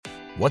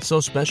What's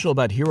so special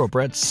about Hero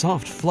Bread's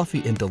soft,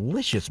 fluffy, and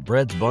delicious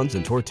breads, buns,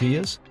 and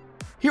tortillas?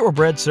 Hero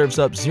Bread serves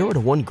up 0 to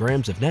 1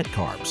 grams of net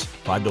carbs,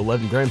 5 to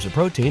 11 grams of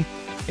protein,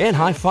 and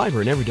high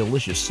fiber in every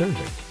delicious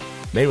serving.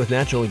 Made with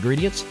natural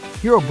ingredients,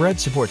 Hero Bread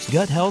supports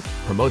gut health,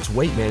 promotes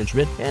weight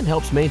management, and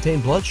helps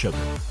maintain blood sugar.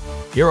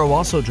 Hero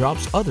also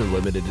drops other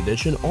limited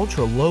edition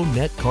ultra-low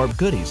net carb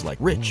goodies like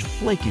rich,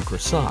 flaky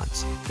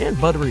croissants and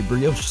buttery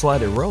brioche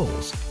slider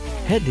rolls.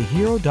 Head to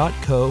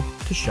hero.co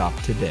to shop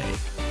today.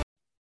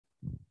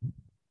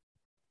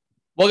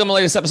 Welcome to the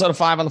latest episode of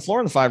 5 on the Floor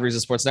on the 5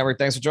 Reasons Sports Network.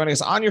 Thanks for joining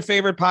us on your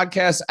favorite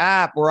podcast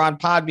app. We're on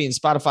Podbean,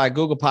 Spotify,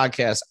 Google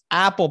Podcasts,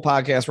 Apple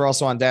Podcasts. We're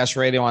also on Dash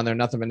Radio on their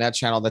Nothing But Net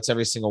channel. That's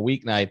every single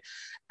weeknight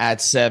at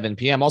 7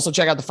 p.m. Also,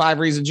 check out the 5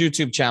 Reasons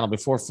YouTube channel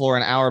before Floor,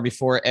 an hour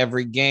before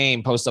every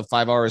game. Post up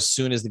 5 hours as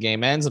soon as the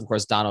game ends. Of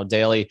course, Dono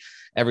Daily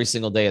every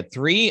single day at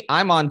 3.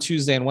 I'm on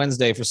Tuesday and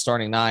Wednesday for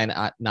starting 9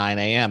 at 9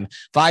 a.m.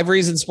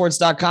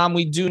 5reasonsports.com.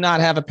 We do not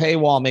have a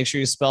paywall. Make sure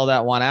you spell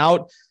that one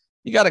out.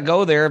 You got to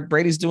go there.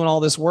 Brady's doing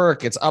all this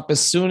work. It's up as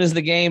soon as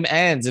the game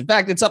ends. In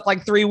fact, it's up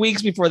like 3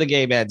 weeks before the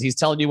game ends. He's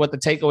telling you what the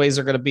takeaways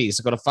are going to be.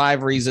 So go to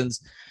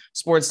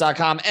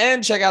 5reasonsports.com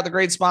and check out the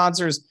great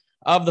sponsors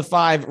of the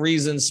 5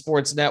 Reasons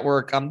Sports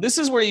Network. This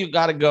is where you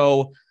got to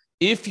go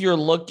if you're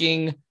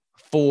looking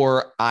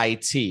for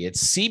IT.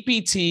 It's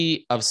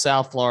CPT of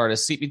South Florida.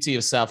 CPT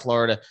of South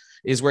Florida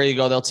is where you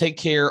go. They'll take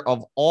care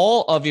of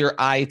all of your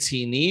IT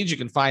needs. You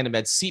can find them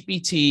at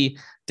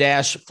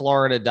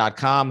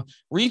cpt-florida.com.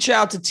 Reach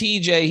out to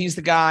TJ. He's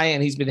the guy,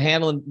 and he's been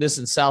handling this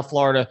in South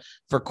Florida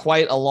for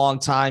quite a long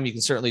time. You can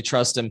certainly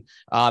trust him.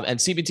 And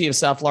CPT of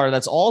South Florida,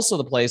 that's also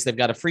the place. They've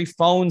got a free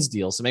phones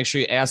deal, so make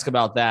sure you ask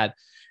about that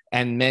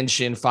and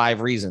mention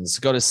 5 Reasons.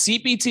 Go to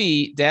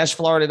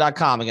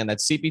cpt-florida.com. Again,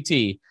 that's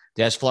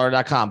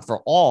cpt-florida.com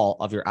for all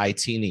of your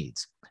IT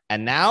needs.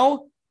 And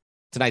now,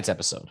 tonight's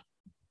episode.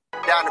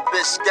 Down the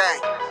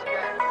Biscayne.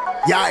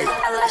 Yikes.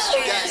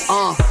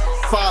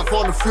 5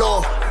 on the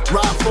floor.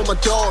 Ride for my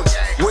dogs.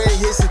 Where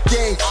here's the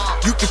thing.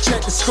 You can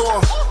check the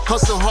score.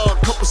 Hustle hard,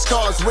 couple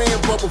scars,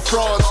 wearing bubble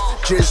frauds.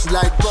 Just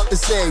like Butler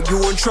said,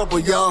 you in trouble,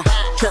 y'all.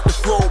 Kept the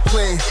floor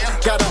playing.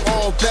 Got it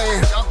all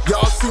banned.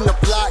 Y'all seen the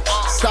block.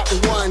 Stop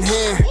with one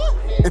hand.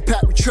 And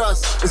Pat we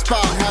trust.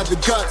 Inspire, have the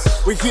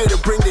guts. We're here to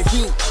bring the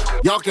heat.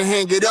 Y'all can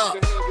hang it up.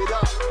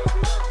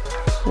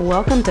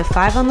 Welcome to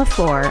 5 on the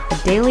Floor, a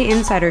daily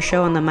insider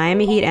show on the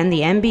Miami Heat and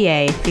the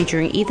NBA,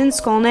 featuring Ethan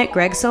Skolnick,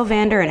 Greg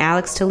Sylvander, and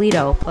Alex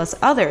Toledo, plus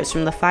others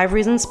from the 5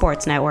 Reasons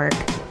Sports Network.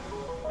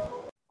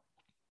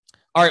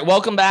 All right,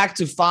 welcome back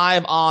to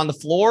 5 on the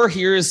Floor.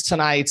 Here's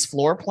tonight's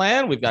floor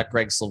plan. We've got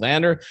Greg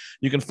Sylvander.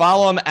 You can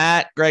follow him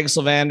at Greg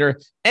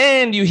Sylvander,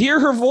 and you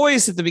hear her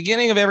voice at the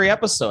beginning of every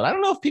episode. I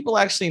don't know if people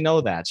actually know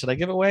that. Should I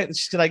give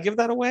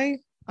that away?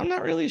 I'm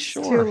not really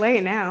sure. It's too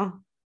late now.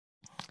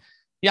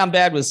 Yeah, I'm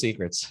bad with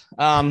secrets,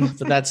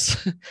 but that's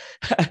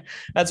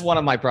one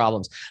of my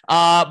problems.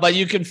 But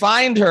you can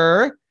find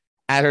her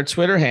at her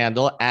Twitter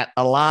handle at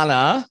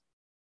Alana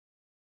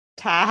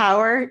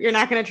Tahauer. You're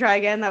not going to try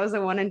again? That was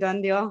a one and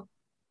done deal.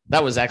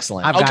 That was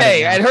excellent.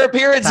 Okay, and her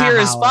appearance here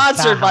is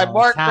sponsored by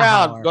Mark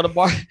Brown. Go to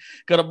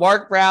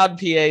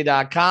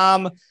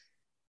markbrownpa.com.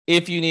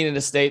 If you need an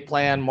estate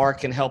plan, Mark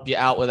can help you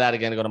out with that.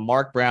 Again, go to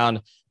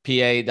markbrownpa.com,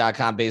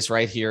 based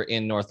right here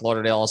in North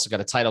Lauderdale. Also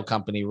got a title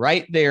company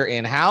right there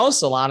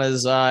in-house.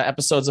 Alana's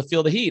episodes of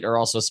Feel the Heat are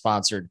also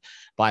sponsored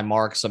by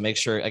Mark. So make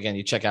sure, again,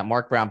 you check out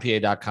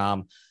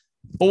markbrownpa.com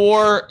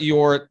for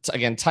your,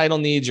 again, title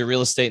needs, your real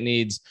estate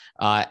needs,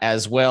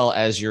 as well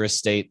as your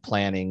estate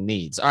planning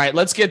needs. All right,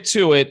 let's get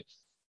to it.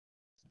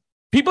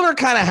 People are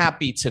kind of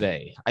happy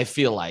today, I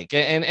feel like.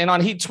 And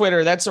on Heat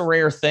Twitter, that's a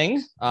rare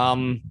thing.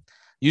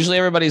 Usually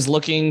everybody's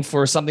looking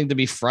for something to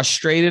be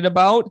frustrated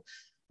about.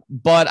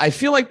 But I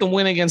feel like the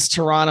win against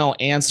Toronto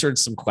answered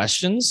some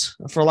questions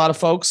for a lot of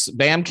folks.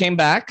 Bam came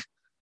back.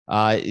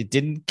 It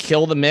didn't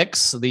kill the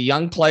mix. The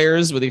young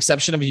players, with the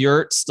exception of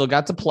Yurt, still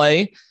got to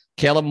play.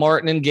 Caleb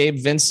Martin and Gabe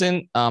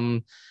Vincent.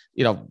 Now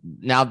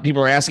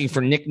people are asking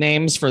for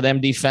nicknames for them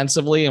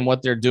defensively and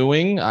what they're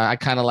doing. I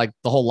kind of like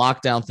the whole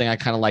lockdown thing. I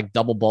kind of like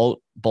double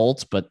bolt,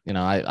 but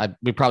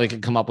we probably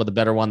could come up with a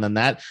better one than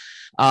that.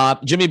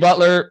 Jimmy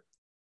Butler,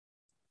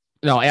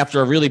 after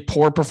a really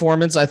poor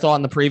performance, I thought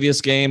in the previous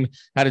game,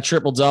 had a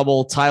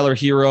triple-double. Tyler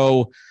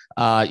Hero,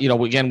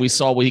 again, we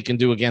saw what he can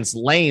do against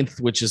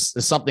length, which is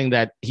something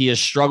that he has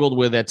struggled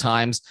with at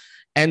times.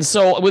 And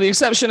so with the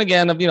exception,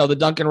 again, of, the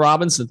Duncan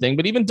Robinson thing,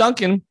 but even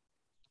Duncan,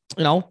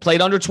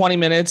 played under 20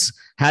 minutes,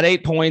 had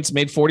 8 points,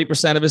 made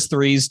 40% of his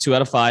threes, 2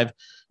 out of 5.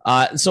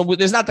 So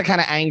there's not the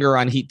kind of anger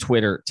on Heat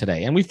Twitter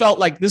today. And we felt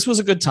like this was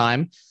a good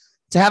time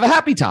to have a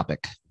happy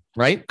topic,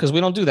 right? Because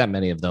we don't do that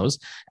many of those.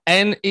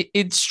 And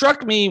it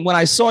struck me when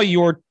I saw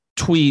your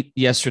tweet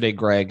yesterday,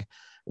 Greg,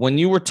 when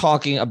you were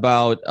talking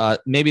about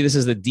maybe this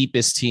is the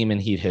deepest team in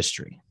Heat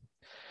history.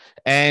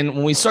 And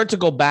when we start to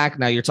go back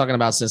now, you're talking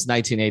about since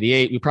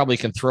 1988, we probably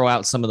can throw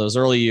out some of those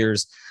early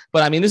years.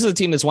 But I mean, this is a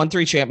team that's won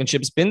 3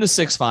 championships, been to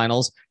 6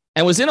 finals,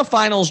 and was in a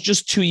finals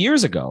just 2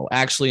 years ago,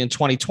 actually in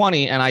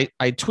 2020. And I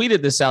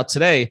tweeted this out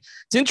today.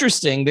 It's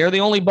interesting. They're the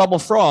only bubble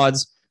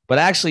frauds, But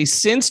actually,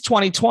 since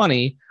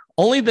 2020,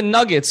 only the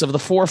Nuggets of the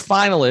 4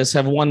 finalists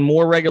have won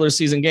more regular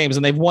season games,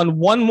 and they've won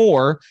one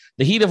more.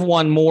 The Heat have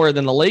won more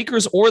than the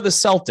Lakers or the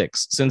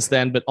Celtics since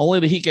then, but only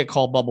the Heat get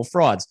called bubble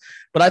frauds.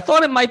 But I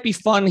thought it might be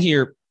fun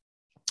here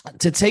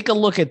to take a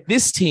look at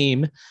this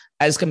team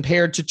as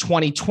compared to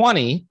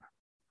 2020,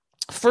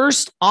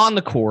 first on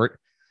the court,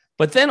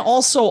 but then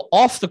also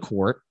off the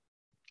court.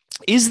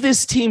 Is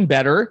this team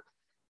better?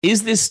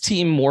 Is this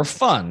team more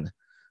fun?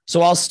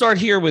 So I'll start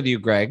here with you,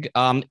 Greg.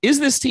 Is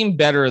this team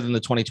better than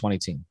the 2020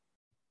 team?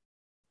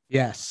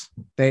 Yes,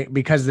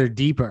 because they're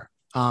deeper.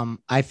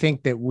 I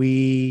think that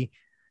we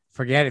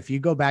forget, if you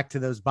go back to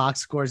those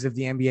box scores of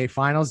the NBA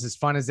Finals, as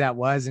fun as that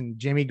was, and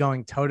Jimmy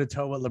going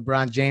toe-to-toe with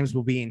LeBron James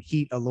will be in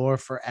Heat allure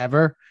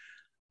forever.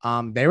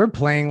 They were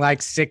playing like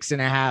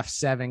 6.5,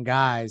 7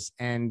 guys.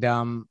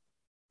 And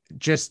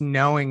just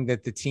knowing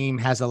that the team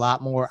has a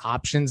lot more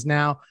options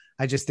now,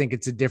 I just think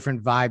it's a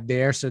different vibe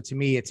there. So to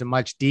me, it's a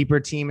much deeper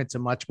team. It's a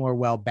much more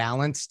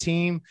well-balanced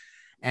team.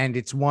 And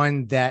it's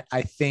one that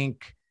I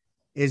think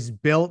is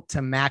built to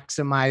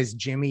maximize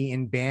Jimmy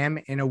and Bam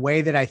in a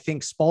way that I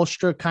think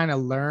Spoelstra kind of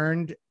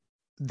learned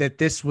that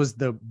this was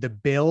the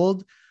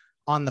build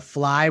on the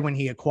fly when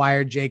he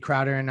acquired Jay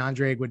Crowder and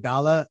Andre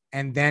Iguodala.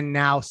 And then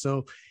now,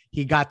 so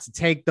he got to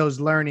take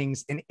those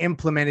learnings and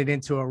implement it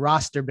into a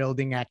roster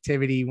building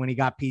activity when he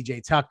got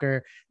PJ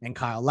Tucker and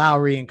Kyle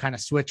Lowry and kind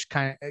of switched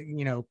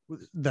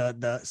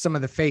the some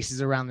of the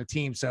faces around the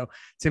team. So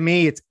to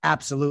me, it's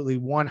absolutely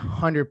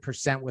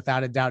 100%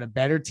 without a doubt a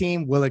better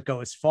team. Will it go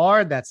as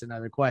far? That's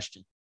another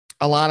question.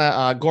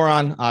 Alana,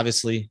 Goran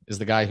obviously is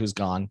the guy who's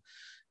gone.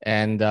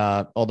 And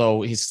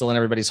although he's still in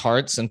everybody's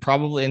hearts and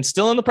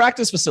still in the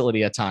practice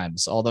facility at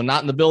times, although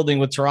not in the building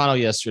with Toronto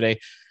yesterday.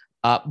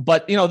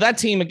 But, that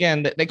team,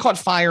 again, they caught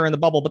fire in the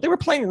bubble, but they were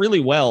playing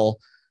really well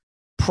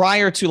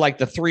prior to like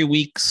the 3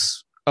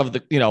 weeks of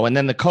and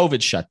then the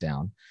COVID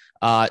shutdown.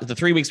 The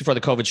 3 weeks before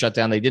the COVID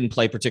shutdown, they didn't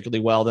play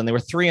particularly well. Then they were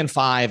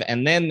 3-5.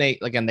 And then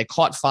they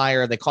caught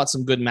fire. They caught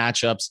some good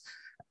matchups.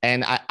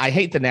 And I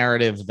hate the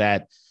narrative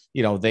that,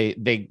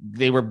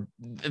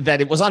 that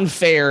it was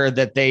unfair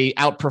that they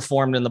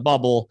outperformed in the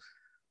bubble.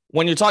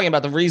 When you're talking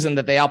about the reason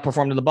that they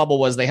outperformed in the bubble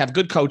was they have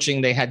good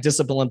coaching, they had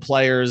disciplined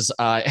players,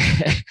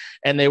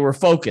 and they were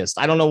focused.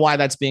 I don't know why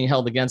that's being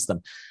held against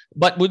them.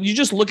 But when you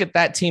just look at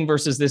that team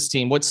versus this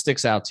team, what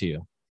sticks out to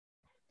you?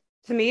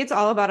 To me, it's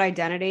all about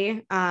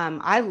identity.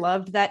 I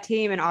loved that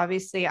team, and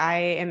obviously I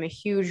am a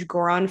huge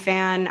Goran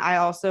fan. I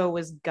also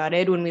was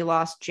gutted when we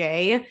lost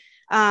Jay.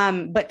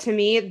 But to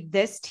me,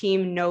 this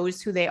team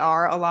knows who they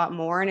are a lot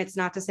more, and it's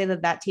not to say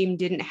that team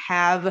didn't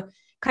have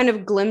kind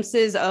of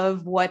glimpses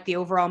of what the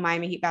overall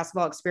Miami Heat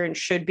basketball experience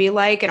should be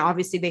like. And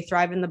obviously they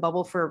thrive in the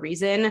bubble for a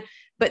reason,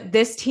 but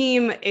this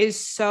team is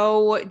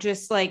so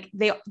just like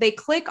they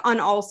click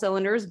on all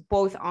cylinders,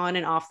 both on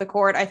and off the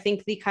court. I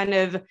think the kind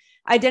of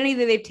identity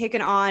that they've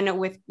taken on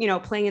with,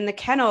 playing in the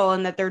kennel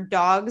and that they're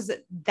dogs,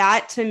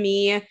 that to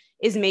me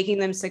is making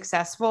them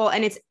successful.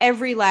 And it's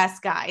every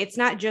last guy. It's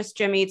not just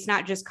Jimmy. It's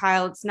not just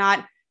Kyle. It's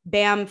not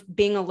Bam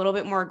being a little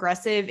bit more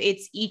aggressive.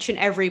 It's each and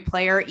every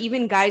player,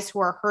 even guys who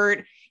are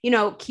hurt.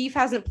 Keith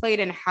hasn't played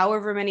in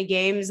however many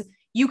games.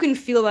 You can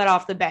feel that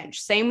off the bench.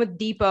 Same with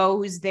Depot,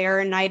 who's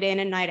there night in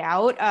and night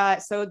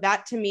out. So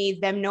that to me,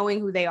 them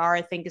knowing who they are,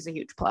 I think is a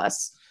huge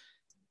plus.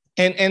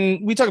 And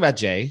we talk about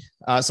Jay.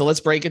 So let's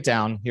break it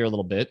down here a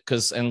little bit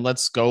and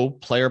let's go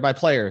player by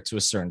player to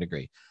a certain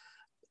degree.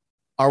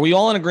 Are we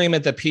all in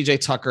agreement that PJ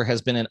Tucker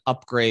has been an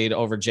upgrade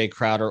over Jay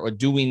Crowder, or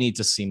do we need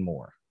to see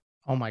more?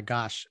 Oh my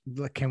gosh.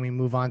 Can we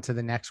move on to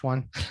the next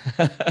one?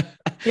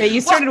 Yeah,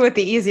 you started with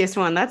the easiest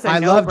one. I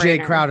love Jay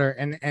Crowder.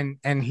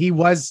 And he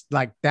was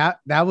like that.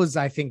 That was,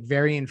 I think,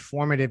 very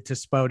informative to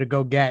Spo to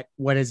go get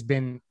what has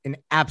been an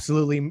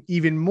absolutely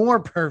even more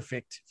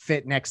perfect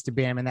fit next to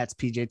Bam. And that's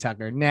PJ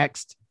Tucker.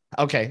 Next.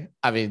 Okay.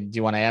 I mean, do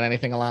you want to add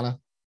anything, Alana?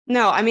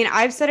 No, I mean,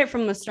 I've said it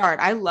from the start.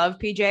 I love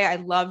PJ. I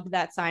loved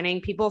that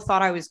signing. People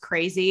thought I was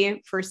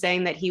crazy for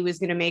saying that he was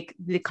going to make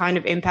the kind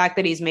of impact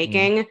that he's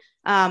making.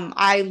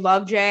 I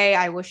love Jay.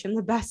 I wish him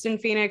the best in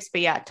Phoenix,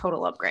 but yeah,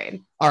 total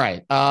upgrade. All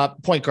right.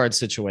 Point guard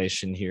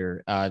situation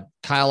here.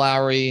 Kyle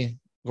Lowry,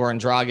 Goran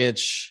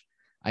Dragic.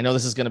 I know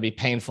this is going to be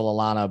painful,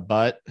 Alana,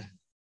 but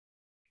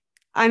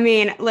I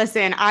mean,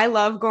 listen, I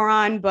love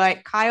Goran,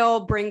 but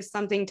Kyle brings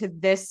something to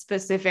this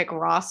specific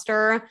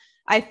roster,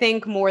 I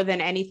think, more than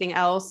anything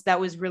else that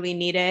was really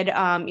needed.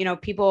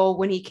 People,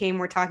 when he came,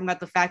 were talking about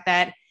the fact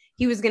that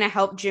he was going to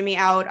help Jimmy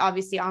out,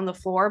 obviously, on the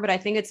floor, but I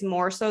think it's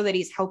more so that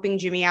he's helping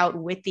Jimmy out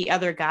with the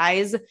other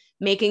guys,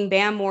 making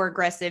Bam more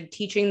aggressive,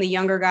 teaching the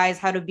younger guys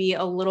how to be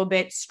a little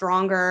bit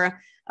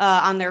stronger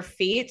on their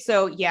feet.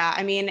 So, yeah,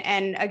 I mean,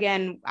 and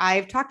again,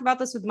 I've talked about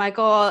this with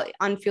Michael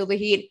on Feel the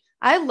Heat.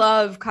 I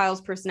love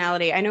Kyle's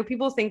personality. I know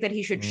people think that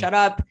he should shut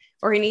up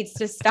or he needs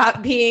to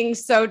stop being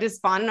so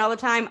despondent all the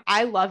time.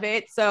 I love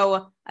it.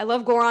 So I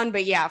love Goran,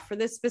 but yeah, for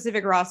this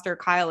specific roster,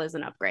 Kyle is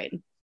an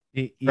upgrade.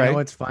 You know,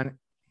 it's fun.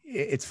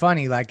 It's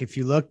funny. Like if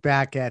you look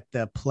back at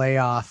the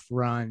playoff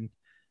run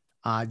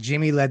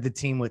Jimmy led the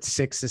team with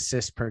 6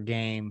 assists per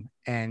game,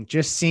 and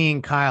just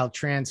seeing Kyle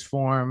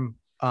transform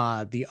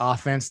the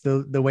offense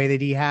the way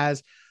that he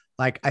has,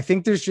 like, I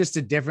think there's just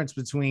a difference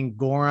between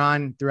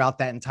Goran throughout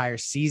that entire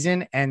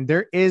season. And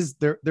there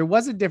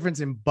was a difference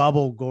in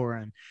bubble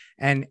Goran,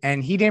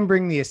 and he didn't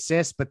bring the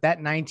assists, but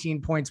that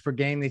 19 points per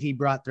game that he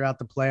brought throughout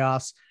the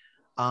playoffs,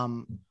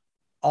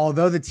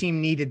 although the team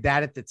needed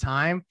that at the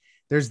time,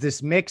 there's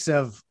this mix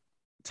of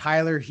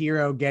Tyler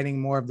Hero getting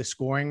more of the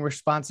scoring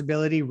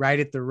responsibility right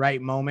at the right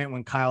moment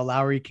when Kyle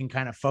Lowry can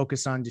kind of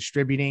focus on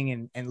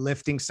distributing and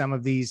lifting some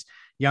of these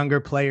younger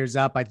players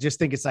up. I just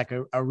think it's like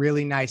a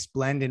really nice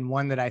blend, and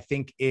one that I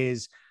think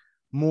is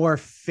more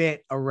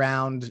fit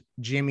around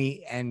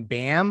Jimmy and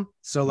Bam.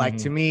 So like,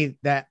 to me,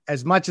 that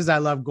as much as I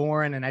love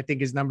Goran and I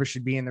think his number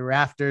should be in the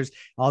rafters,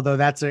 although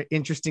that's an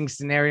interesting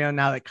scenario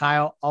now that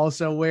Kyle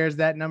also wears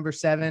that number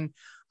 7,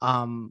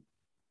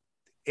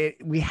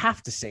 we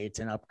have to say it's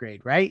an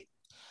upgrade, right?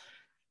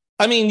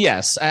 I mean,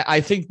 yes, I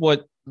think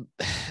what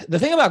the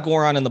thing about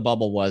Goran in the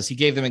bubble was he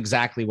gave them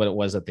exactly what it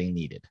was that they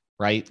needed,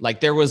 right? Like,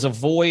 there was a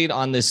void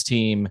on this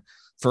team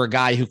for a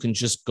guy who can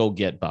just go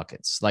get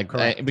buckets, like,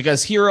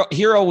 because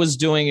Hero was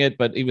doing it,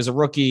 but he was a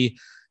rookie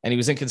and he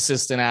was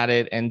inconsistent at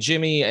it. And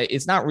Jimmy,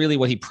 it's not really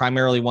what he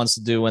primarily wants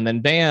to do. And then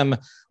Bam,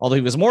 although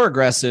he was more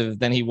aggressive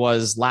than he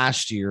was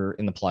last year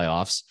in the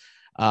playoffs,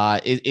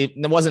 it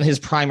wasn't his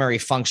primary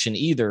function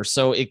either.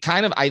 So it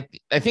kind of, I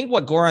think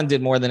what Goran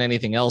did more than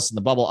anything else in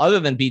the bubble, other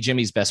than be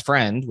Jimmy's best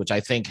friend, which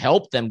I think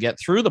helped them get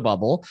through the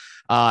bubble,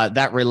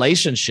 that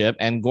relationship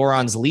and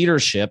Goran's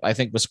leadership, I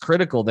think was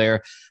critical there,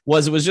 it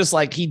was just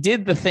like, he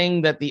did the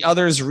thing that the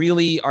others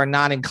really are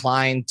not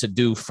inclined to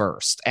do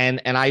first. And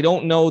I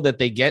don't know that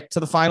they get to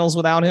the finals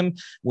without him.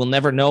 We'll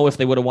never know if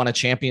they would have won a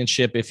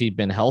championship if he'd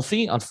been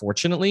healthy,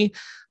 unfortunately.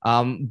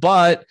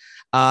 But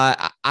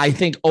I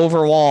think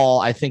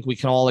overall, I think we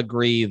can all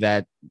agree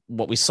that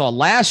what we saw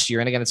last year,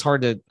 and again, it's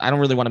hard to, I don't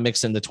really want to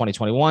mix in the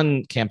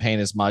 2021 campaign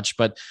as much,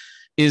 but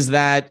is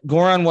that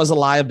Goran was a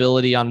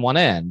liability on one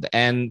end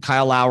and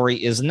Kyle Lowry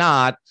is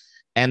not.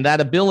 And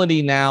that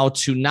ability now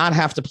to not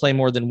have to play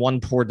more than one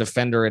poor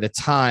defender at a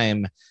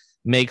time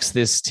makes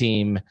this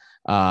team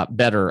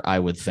better, I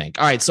would think.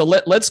 All right, so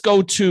let's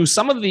go to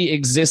some of the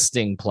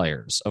existing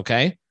players,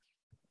 okay?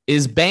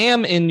 Is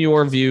Bam, in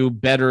your view,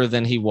 better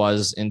than he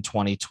was in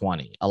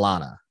 2020?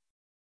 Alana?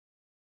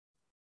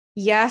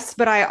 Yes,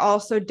 but I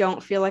also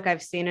don't feel like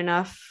I've seen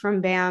enough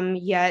from Bam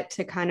yet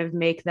to kind of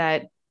make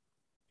that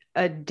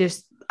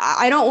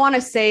I don't want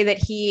to say that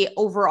he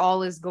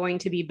overall is going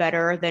to be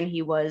better than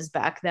he was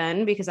back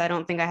then, because I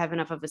don't think I have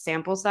enough of a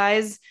sample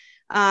size.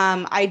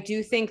 I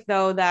do think,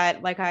 though,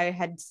 that, like I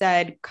had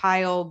said,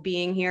 Kyle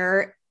being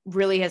here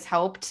really has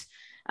helped.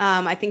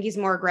 I think he's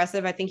more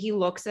aggressive. I think he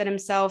looks at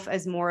himself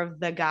as more of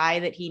the guy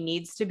that he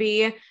needs to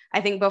be.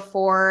 I think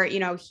before,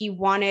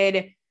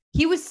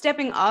 he was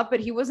stepping up,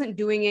 but he wasn't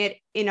doing it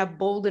in a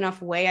bold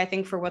enough way, I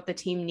think, for what the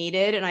team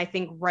needed. And I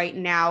think right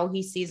now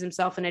he sees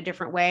himself in a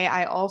different way.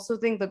 I also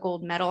think the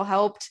gold medal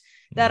helped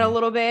that a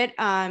little bit.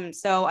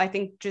 So I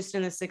think just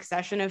in the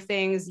succession of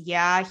things,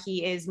 yeah,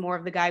 he is more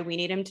of the guy we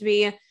need him to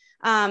be.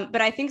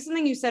 But I think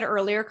something you said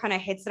earlier kind of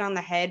hits it on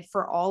the head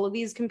for all of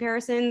these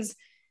comparisons.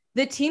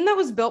 The team that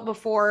was built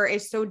before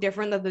is so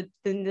different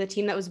than the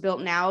team that was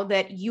built now,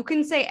 that you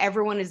can say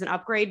everyone is an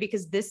upgrade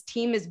because this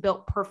team is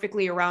built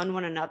perfectly around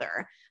one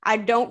another. I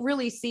don't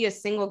really see a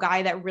single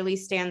guy that really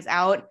stands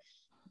out.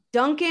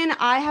 Duncan,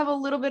 I have a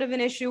little bit of an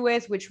issue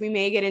with, which we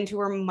may get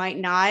into or might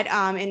not,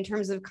 in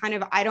terms of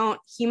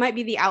he might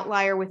be the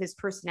outlier with his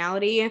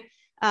personality,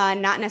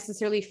 not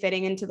necessarily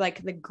fitting into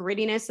like the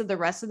grittiness of the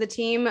rest of the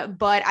team.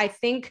 But I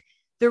think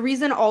the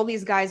reason all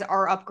these guys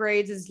are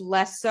upgrades is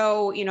less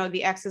so,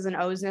 the X's and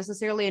O's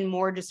necessarily, and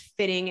more just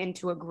fitting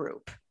into a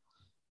group.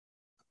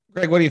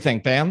 Greg, what do you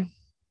think, Bam?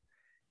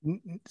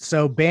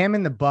 So Bam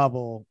in the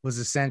bubble was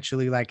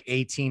essentially like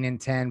 18 and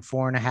 10,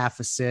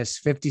 4.5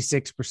 assists,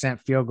 56%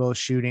 field goal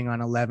shooting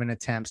on 11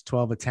 attempts,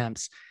 12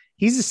 attempts.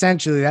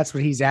 That's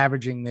what he's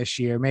averaging this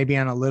year, maybe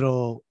on a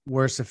little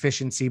worse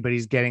efficiency, but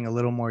he's getting a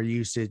little more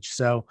usage.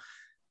 So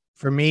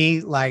for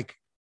me, like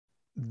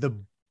the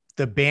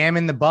Bam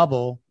in the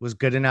bubble was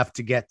good enough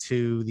to get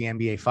to the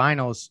NBA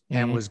finals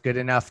and was good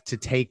enough to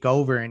take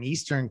over an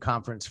Eastern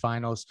Conference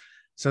finals.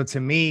 So to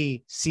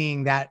me,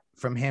 seeing that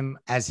from him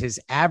as his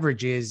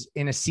averages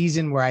in a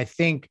season where I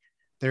think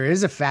there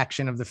is a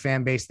faction of the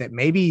fan base that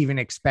maybe even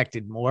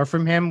expected more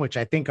from him, which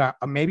I think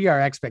maybe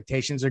our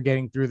expectations are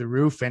getting through the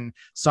roof. And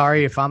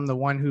sorry if I'm the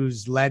one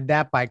who's led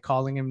that by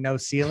calling him no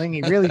ceiling.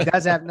 He really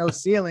does have no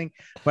ceiling,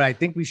 but I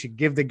think we should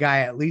give the guy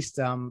at least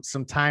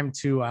some time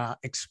to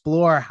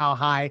explore how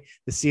high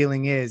the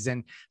ceiling is.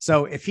 And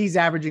so if he's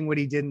averaging what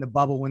he did in the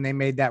bubble when they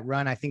made that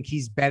run, I think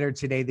he's better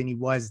today than he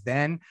was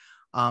then.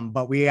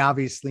 But we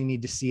obviously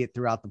need to see it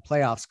throughout the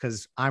playoffs,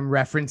 because I'm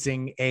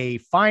referencing a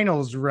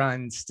finals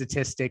run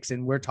statistics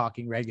and we're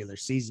talking regular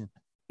season.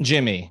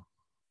 Jimmy,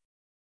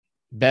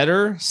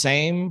 better,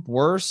 same,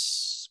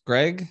 worse?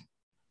 Greg?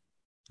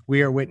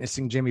 We are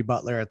witnessing Jimmy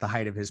Butler at the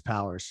height of his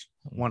powers,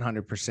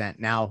 100%.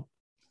 Now,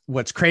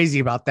 what's crazy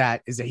about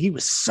that is that he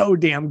was so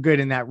damn good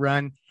in that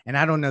run. And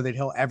I don't know that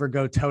he'll ever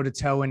go toe to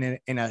toe in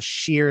a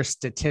sheer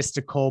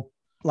statistical,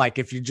 like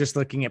if you're just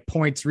looking at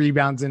points,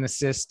 rebounds, and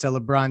assists to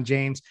LeBron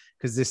James,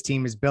 because this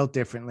team is built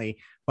differently.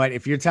 But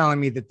if you're telling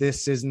me that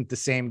this isn't the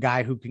same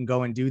guy who can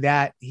go and do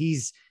that,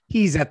 he's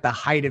at the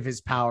height of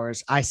his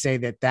powers. I say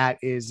that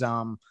is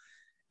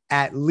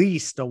at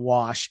least a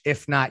wash.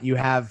 If not, you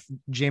have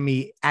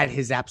Jimmy at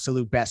his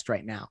absolute best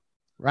right now.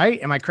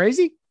 Right? Am I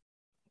crazy?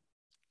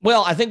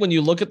 Well, I think when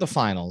you look at the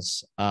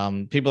finals,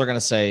 people are going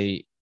to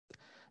say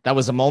that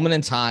was a moment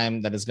in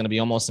time that is going to be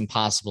almost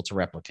impossible to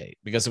replicate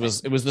because it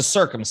was the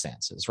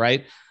circumstances,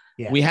 right?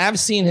 Yeah. We have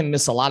seen him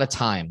miss a lot of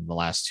time the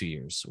last 2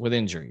 years with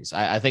injuries.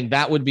 I think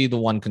that would be the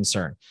one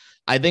concern.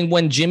 I think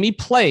when Jimmy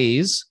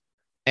plays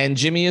and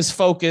Jimmy is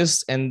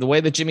focused and the way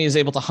that Jimmy is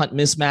able to hunt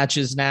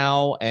mismatches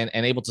now and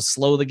able to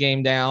slow the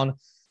game down,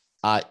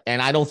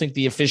 and I don't think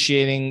the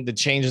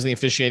changes in the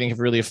officiating have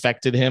really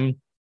affected him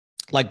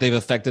like they've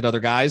affected other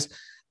guys.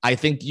 I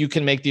think you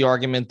can make the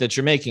argument that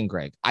you're making,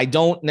 Greg. I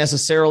don't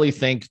necessarily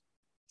think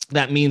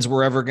that means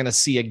we're ever going to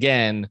see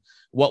again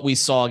what we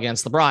saw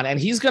against LeBron. And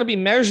he's going to be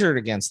measured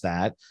against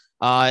that.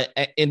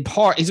 In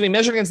part, he's going to be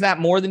measured against that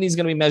more than he's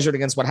going to be measured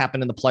against what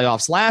happened in the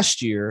playoffs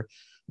last year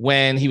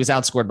when he was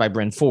outscored by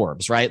Bryn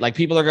Forbes, right? Like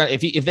people are going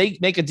to, if they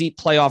make a deep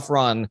playoff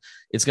run,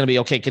 it's going to be,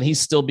 okay, can he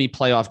still be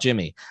playoff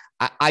Jimmy?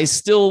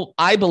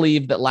 I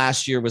believe that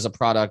last year was a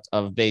product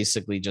of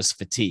basically just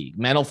fatigue,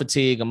 mental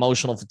fatigue,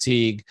 emotional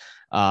fatigue,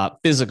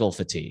 physical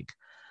fatigue.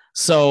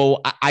 So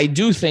I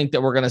do think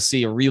that we're going to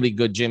see a really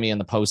good Jimmy in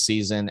the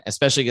postseason,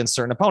 especially against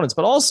certain opponents,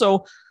 but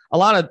also a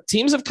lot of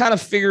teams have kind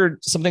of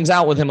figured some things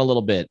out with him a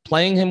little bit.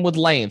 Playing him with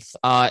length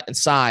and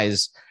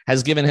size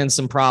has given him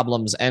some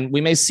problems. And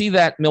we may see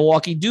that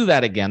Milwaukee do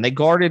that again. They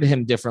guarded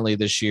him differently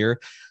this year.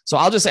 So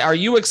I'll just say, are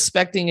you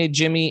expecting a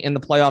Jimmy in the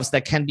playoffs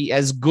that can be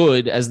as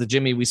good as the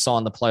Jimmy we saw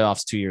in the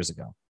playoffs 2 years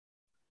ago?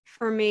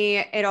 For me,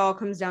 it all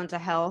comes down to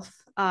health.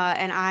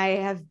 And I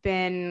have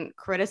been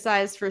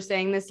criticized for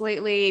saying this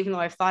lately, even though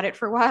I've thought it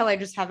for a while. I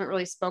just haven't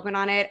really spoken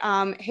on it.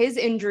 His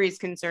injuries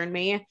concern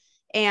me.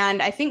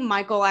 And I think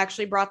Michael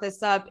actually brought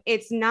this up.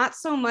 It's not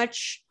so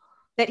much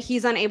that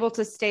he's unable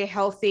to stay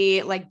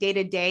healthy like day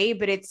to day,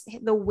 but it's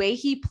the way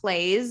he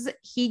plays.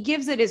 He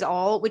gives it his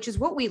all, which is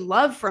what we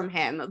love from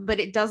him,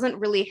 but it doesn't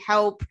really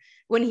help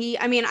when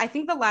I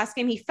think the last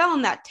game he fell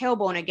on that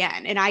tailbone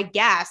again. And I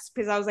gasped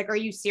because I was like, are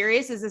you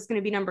serious? Is this going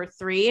to be number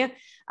 3?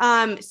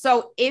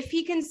 So if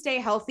he can stay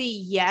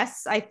healthy,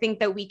 yes, I think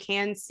that we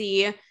can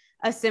see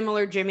a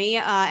similar Jimmy.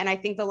 And I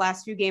think the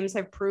last few games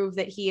have proved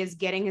that he is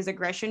getting his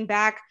aggression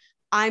back.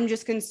 I'm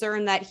just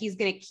concerned that he's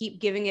going to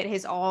keep giving it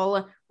his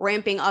all,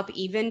 ramping up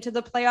even to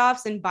the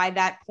playoffs. And by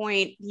that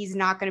point, he's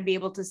not going to be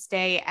able to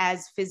stay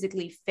as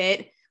physically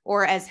fit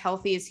or as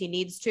healthy as he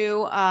needs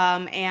to.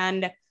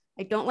 And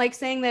I don't like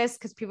saying this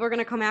because people are going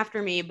to come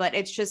after me, but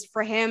it's just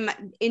for him,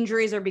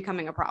 injuries are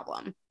becoming a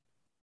problem.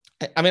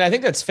 I mean, I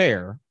think that's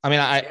fair. I mean,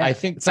 I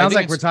think it sounds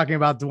like we're talking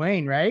about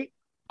Dwayne, right?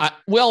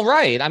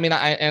 Right. I mean,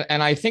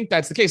 I think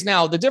that's the case.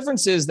 Now, the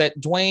difference is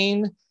that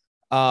Dwayne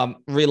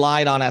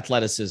relied on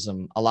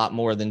athleticism a lot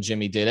more than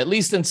Jimmy did, at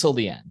least until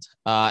the end.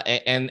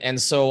 And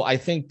so I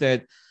think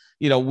that,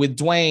 with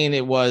Dwayne,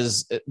 it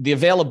was the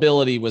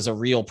availability was a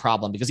real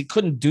problem because he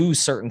couldn't do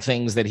certain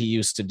things that he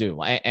used to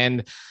do.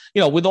 And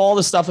with all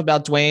the stuff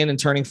about Dwayne and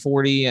turning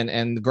 40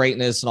 and the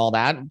greatness and all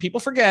that, people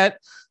forget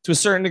to a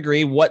certain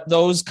degree what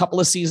those couple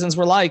of seasons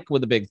were like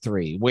with the big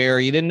three, where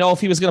you didn't know if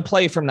he was going to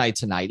play from night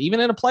to night, even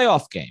in a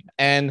playoff game.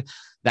 And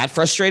that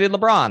frustrated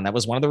LeBron. That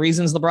was one of the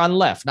reasons LeBron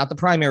left, not the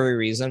primary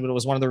reason, but it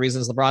was one of the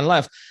reasons LeBron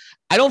left.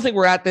 I don't think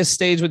we're at this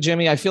stage with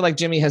Jimmy. I feel like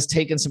Jimmy has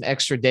taken some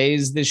extra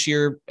days this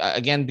year,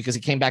 again, because he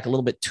came back a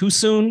little bit too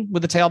soon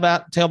with the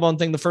tailbone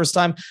thing the first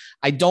time.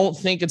 I don't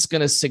think it's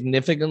going to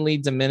significantly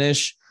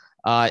diminish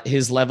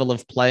his level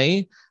of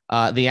play,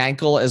 the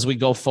ankle, as we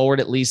go forward,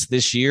 at least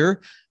this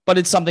year. But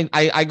it's something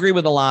I agree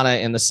with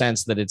Alana in the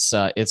sense that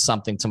it's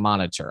something to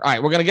monitor. All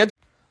right, we're going to get.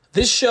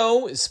 This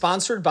show is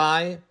sponsored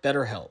by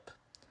BetterHelp.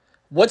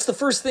 What's the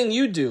first thing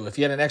you'd do if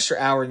you had an extra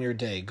hour in your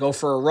day? Go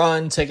for a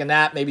run, take a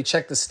nap, maybe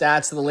check the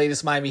stats of the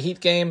latest Miami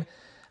Heat game?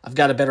 I've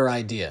got a better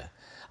idea.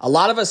 A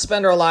lot of us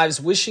spend our lives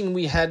wishing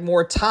we had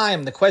more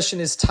time. The question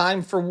is,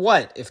 time for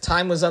what? If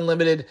time was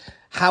unlimited,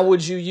 how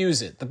would you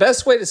use it? The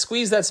best way to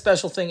squeeze that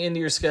special thing into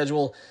your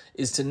schedule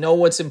is to know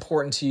what's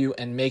important to you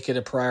and make it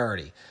a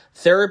priority.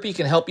 Therapy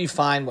can help you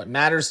find what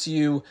matters to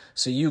you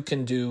so you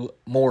can do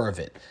more of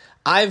it.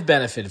 I've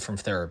benefited from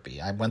therapy.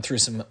 I went through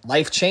some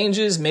life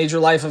changes, major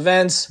life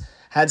events,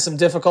 had some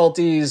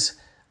difficulties,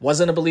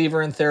 wasn't a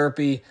believer in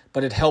therapy,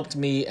 but it helped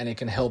me and it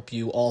can help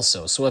you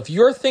also. So if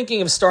you're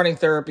thinking of starting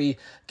therapy,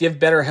 give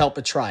BetterHelp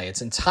a try.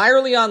 It's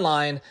entirely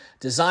online,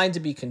 designed to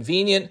be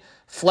convenient,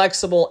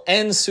 flexible,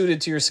 and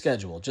suited to your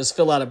schedule. Just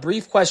fill out a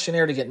brief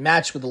questionnaire to get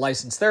matched with a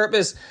licensed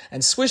therapist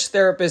and switch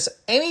therapists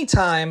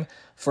anytime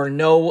for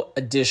no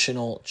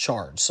additional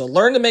charge. So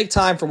learn to make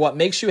time for what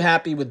makes you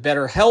happy with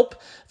BetterHelp.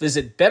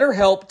 Visit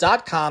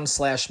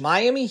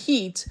betterhelp.com/Miami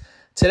Heat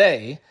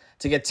today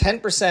to get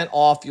 10%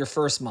 off your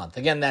first month.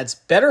 Again, that's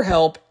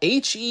BetterHelp,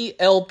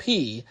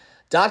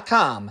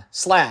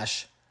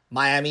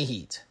 HELP.com/Miami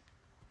Heat.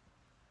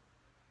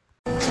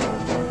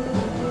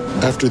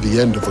 After the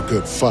end of a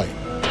good fight,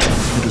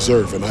 you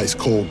deserve an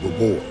ice-cold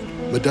reward.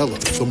 Modelo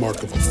is the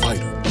mark of a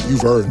fighter.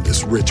 You've earned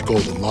this rich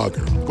golden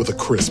lager with a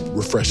crisp,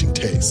 refreshing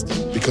taste.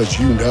 Because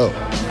you know,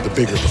 the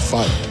bigger the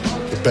fight,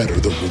 the better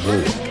the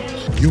reward.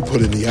 You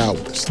put in the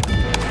hours,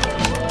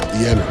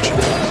 the energy,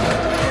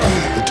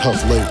 the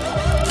tough labor.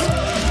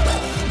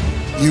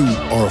 You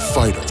are a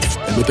fighter,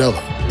 and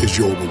Modelo is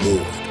your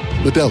reward.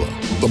 Modelo,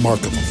 the mark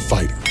of a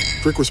fighter.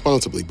 Drink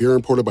responsibly. Beer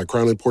imported by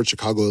Crown Imports,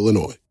 Chicago,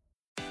 Illinois.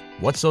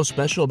 What's so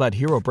special about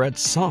Hero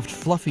Bread's soft,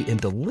 fluffy, and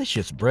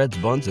delicious breads,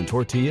 buns, and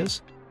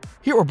tortillas?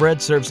 Hero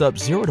Bread serves up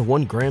 0 to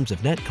 1 grams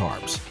of net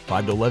carbs,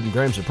 5 to 11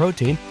 grams of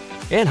protein,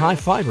 and high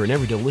fiber in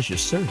every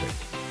delicious serving.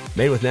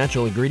 Made with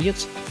natural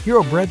ingredients,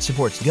 Hero Bread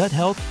supports gut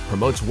health,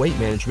 promotes weight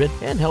management,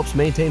 and helps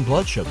maintain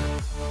blood sugar.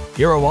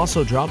 Hero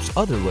also drops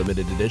other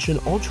limited edition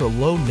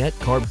ultra-low net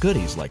carb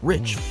goodies like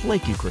rich,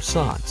 flaky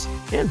croissants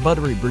and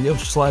buttery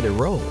brioche slider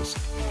rolls.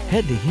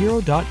 Head to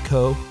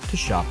hero.co to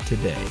shop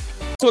today.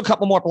 To a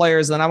couple more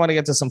players, then I want to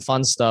get to some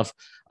fun stuff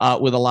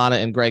with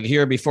Alana and Greg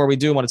here. Before we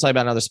do, I want to tell you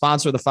about another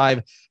sponsor of the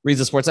 5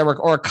 Reasons Sports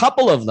Network, or a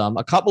couple of them.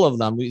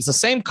 It's the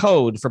same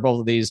code for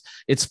both of these.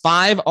 It's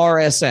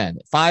 5RSN.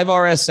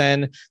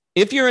 5RSN.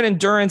 If you're an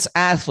endurance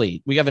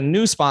athlete, we have a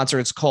new sponsor.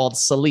 It's called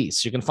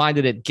Salis. You can find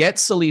it at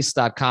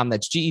getsalis.com.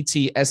 That's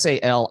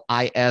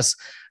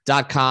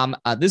GETSALIS.com.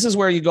 This is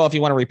where you go if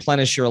you want to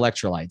replenish your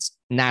electrolytes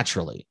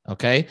naturally.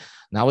 Okay.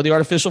 Not with the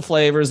artificial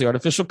flavors, the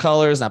artificial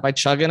colors, not by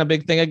chugging a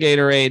big thing of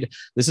Gatorade.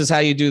 This is how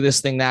you do this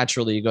thing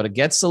naturally. You go to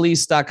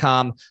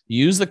getsalis.com,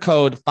 use the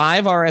code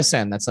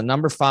 5RSN. That's the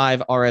number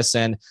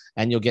 5RSN,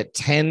 and you'll get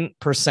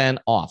 10%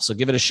 off. So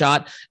give it a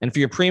shot. And for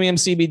your premium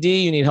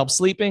CBD, you need help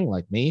sleeping,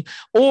 like me,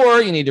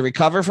 or you need to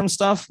recover from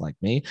stuff, like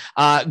me.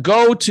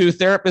 Go to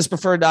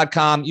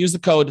therapistpreferred.com, use the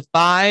code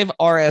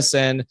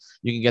 5RSN.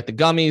 You can get the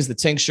gummies, the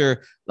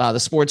tincture, the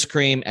sports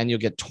cream, and you'll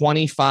get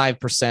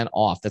 25%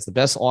 off. That's the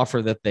best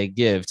offer that they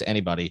give to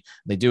anybody.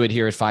 They do it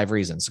here at 5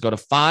 Reasons. So go to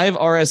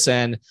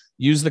 5RSN,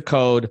 use the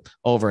code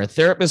over at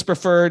Therapist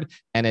Preferred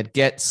and at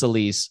Get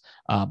Salis,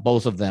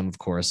 both of them, of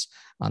course,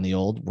 on the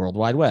old World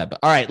Wide Web.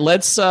 All right,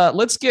 let's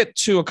get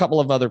to a couple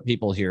of other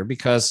people here,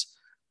 because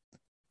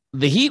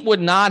the Heat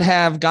would not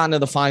have gotten to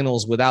the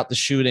finals without the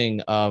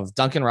shooting of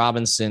Duncan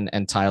Robinson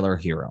and Tyler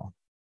Hero.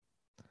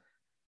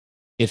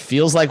 It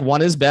feels like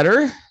one is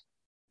better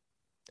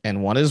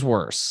and one is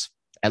worse,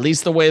 at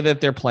least the way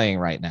that they're playing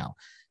right now.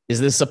 Is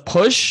this a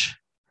push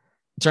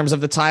in terms of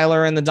the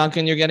Tyler and the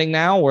Duncan you're getting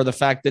now, or the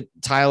fact that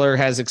Tyler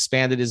has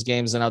expanded his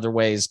games in other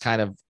ways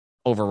kind of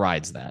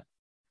overrides that?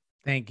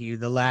 Thank you.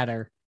 The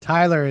latter.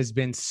 Tyler has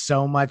been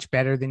so much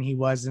better than he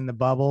was in the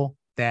bubble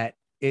that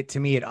to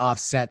me, it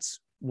offsets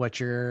what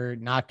you're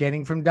not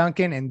getting from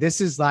Duncan. And this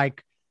is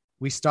like,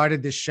 we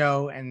started this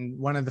show, and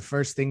one of the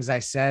first things I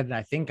said,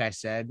 I think I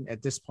said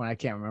at this point, I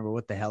can't remember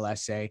what the hell I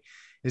say,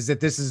 is that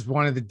this is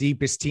one of the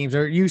deepest teams,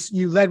 or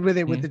you led with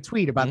it with the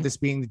tweet about this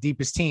being the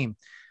deepest team.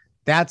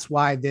 That's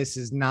why this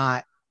is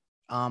not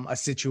a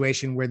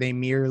situation where they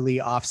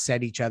merely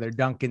offset each other.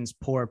 Duncan's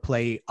poor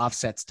play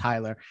offsets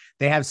Tyler.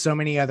 They have so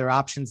many other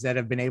options that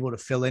have been able to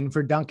fill in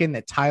for Duncan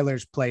that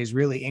Tyler's play is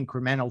really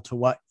incremental to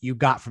what you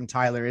got from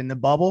Tyler in the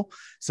bubble.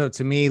 So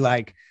to me,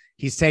 like,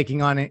 he's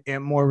taking on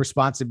more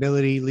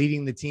responsibility,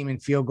 leading the team in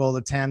field goal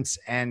attempts,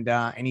 and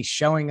he's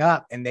showing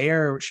up, and they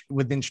are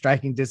within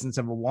striking distance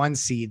of a 1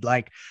 seed.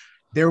 Like,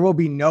 there will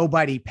be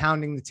nobody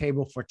pounding the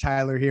table for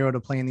Tyler Hero to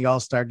play in the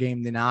All-Star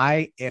game than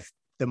if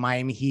the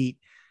Miami Heat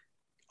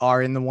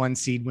are in the 1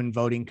 seed when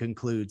voting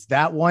concludes.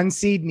 That 1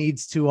 seed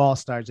needs 2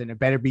 All-Stars, and it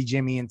better be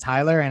Jimmy and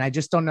Tyler. And I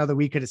just don't know that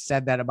we could have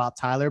said that about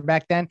Tyler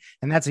back then.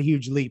 And that's a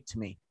huge leap to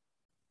me.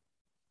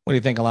 What do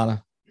you think,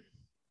 Alana?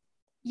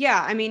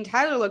 Yeah, I mean,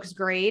 Tyler looks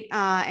great,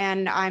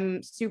 and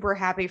I'm super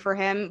happy for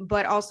him.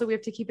 But also, we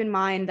have to keep in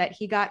mind that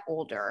he got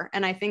older,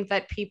 and I think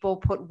that people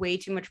put way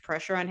too much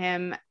pressure on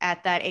him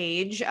at that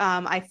age.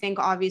 I think,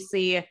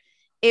 obviously,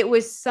 it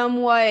was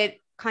somewhat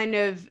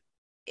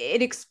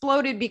it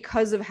exploded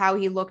because of how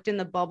he looked in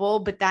the bubble.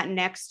 But that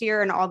next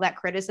year and all that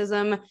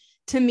criticism,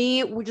 to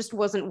me, just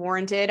wasn't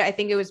warranted. I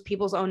think it was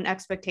people's own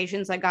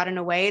expectations that got in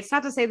the way. It's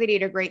not to say that he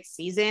had a great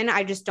season.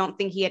 I just don't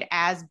think he had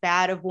as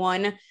bad of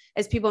one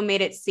as people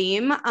made it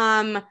seem.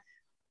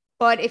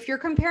 But if you're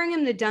comparing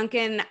him to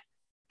Duncan,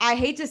 I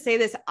hate to say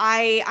this,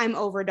 I'm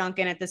over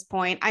Duncan at this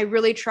point. I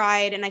really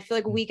tried. And I feel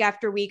like week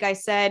after week, I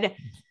said,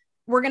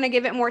 we're going to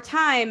give it more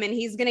time and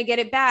he's going to get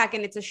it back.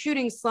 And it's a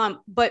shooting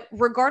slump. But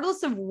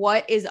regardless of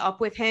what is up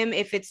with him,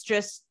 if it's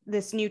just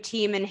this new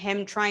team and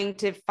him trying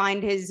to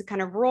find his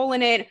kind of role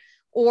in it,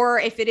 or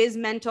if it is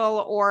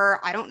mental,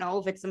 or I don't know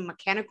if it's a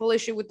mechanical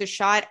issue with the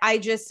shot, I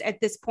just, at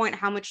this point,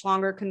 how much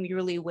longer can we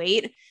really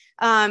wait?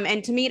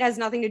 And to me, it has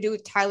nothing to do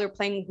with Tyler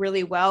playing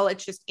really well.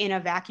 It's just in a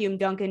vacuum,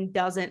 Duncan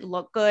doesn't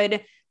look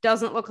good,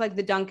 doesn't look like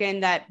the Duncan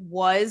that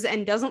was,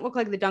 and doesn't look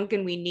like the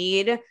Duncan we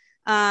need.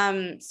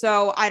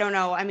 So I don't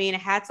know. I mean,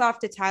 hats off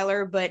to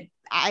Tyler, but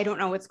I don't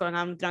know what's going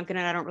on with Duncan,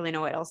 and I don't really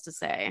know what else to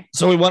say.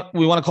 So we want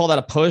to call that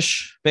a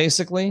push,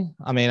 basically.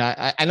 I mean,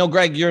 I know,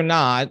 Greg, you're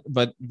not,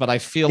 but I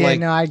feel like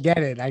no, I get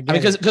it. I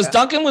mean, because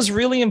Duncan was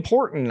really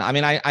important. I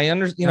mean, I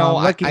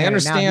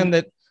understand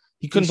that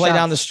he couldn't play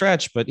down the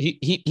stretch, but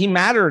he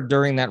mattered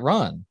during that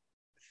run.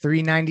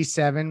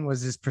 397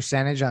 was his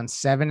percentage on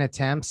 7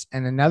 attempts.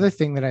 And another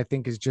thing that I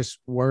think is just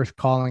worth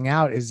calling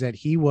out is that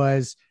he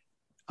was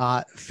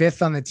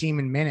 5th on the team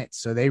in minutes.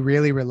 So they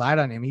really relied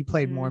on him. He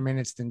played more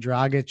minutes than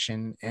Dragic,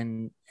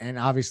 and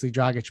obviously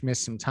Dragic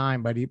missed some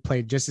time, but he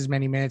played just as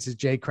many minutes as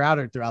Jay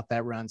Crowder throughout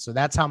that run. So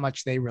that's how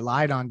much they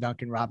relied on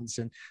Duncan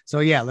Robinson.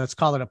 So yeah, let's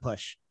call it a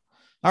push.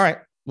 All right.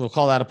 We'll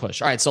call that a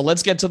push. All right. So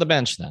let's get to the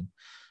bench then,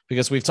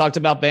 because we've talked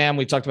about Bam.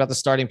 We've talked about the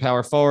starting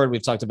power forward.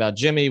 We've talked about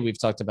Jimmy. We've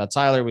talked about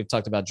Tyler. We've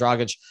talked about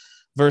Dragic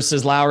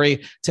versus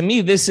Lowry. To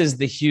me, this is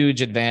the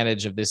huge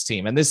advantage of this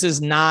team. And this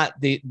is not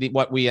the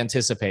what we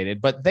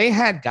anticipated, but they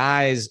had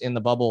guys in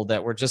the bubble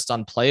that were just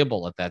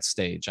unplayable at that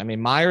stage. I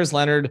mean, Myers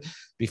Leonard,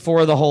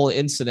 before the whole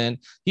incident,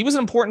 he was an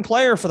important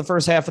player for the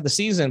first half of the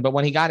season, but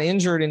when he got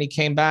injured and he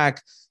came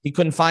back, he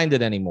couldn't find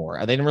it anymore.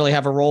 They didn't really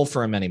have a role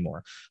for him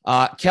anymore.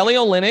 Kelly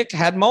Olynyk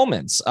had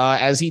moments,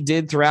 as he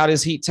did throughout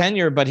his Heat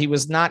tenure, but he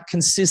was not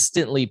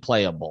consistently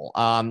playable,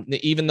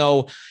 even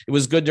though it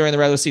was good during the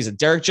regular season.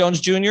 Derrick Jones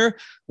Jr.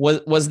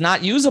 was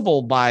not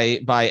usable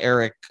by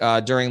Eric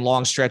during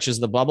long stretches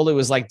of the bubble. It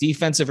was like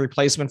defensive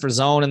replacement for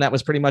zone, and that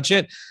was pretty much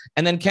it.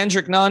 And then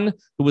Kendrick Nunn,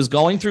 who was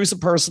going through some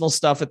personal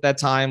stuff at that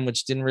time,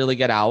 which didn't really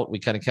get out. We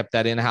kind of kept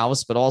that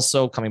in-house, but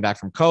also coming back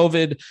from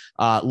COVID,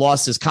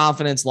 lost his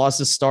confidence, lost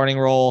his starting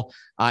role.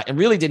 And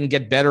really didn't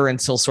get better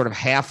until sort of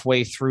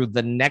halfway through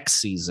the next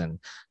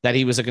season that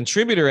he was a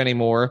contributor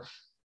anymore.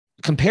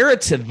 Compare it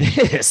to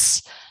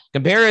this.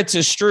 Compare it to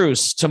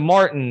Strus, to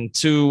Martin,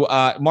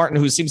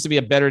 who seems to be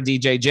a better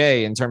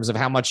DJJ in terms of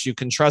how much you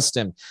can trust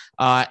him.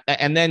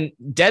 And then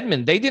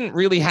Dedmon, they didn't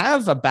really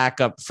have a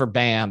backup for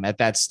Bam at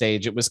that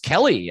stage. It was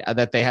Kelly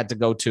that they had to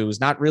go to, who's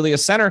not really a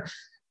center.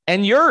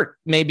 And Yurt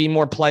may be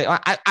more play.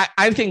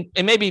 I think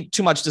it may be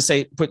too much to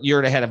say put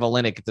Yurt ahead of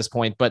Olynyk at this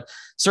point, but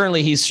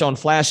certainly he's shown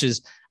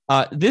flashes.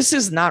 This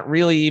is not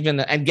really even,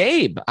 and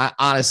Gabe,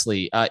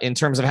 honestly, in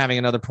terms of having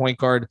another point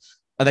guard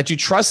that you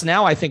trust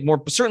now, I think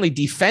more certainly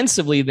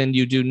defensively than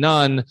you do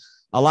Nunn.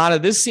 A lot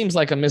of this seems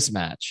like a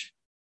mismatch.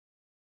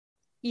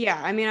 Yeah,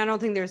 I mean, I don't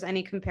think there's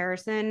any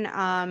comparison.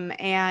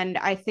 And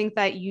I think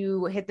that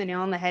you hit the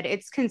nail on the head.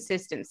 It's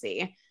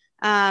consistency.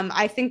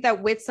 I think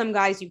that with some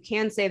guys, you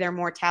can say they're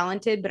more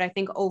talented, but I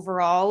think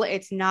overall,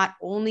 it's not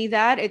only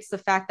that, it's the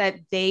fact that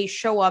they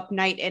show up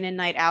night in and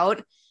night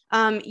out.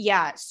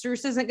 Yeah,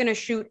 Strus isn't going to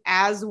shoot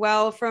as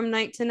well from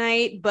night to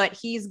night, but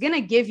he's going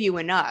to give you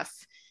enough.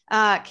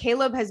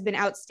 Caleb has been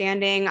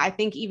outstanding. I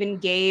think even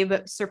Gabe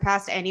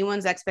surpassed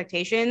anyone's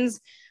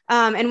expectations.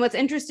 And what's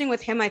interesting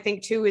with him, I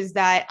think, too, is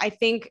that I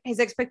think his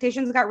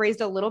expectations got raised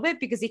a little bit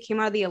because he came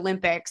out of the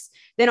Olympics.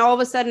 Then all of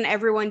a sudden,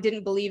 everyone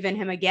didn't believe in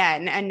him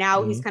again. And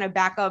now he's kind of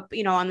back up,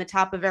 on the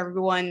top of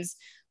everyone's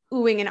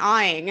oohing and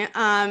eyeing.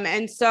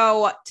 And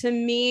so to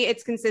me,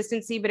 it's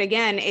consistency. But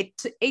again,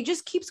 it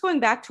just keeps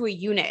going back to a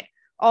unit.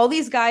 All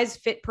these guys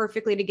fit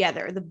perfectly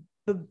together.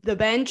 The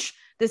bench,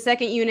 the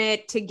second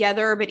unit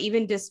together, but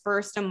even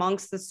dispersed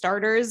amongst the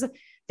starters.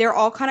 They're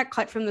all kind of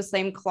cut from the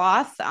same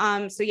cloth.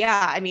 So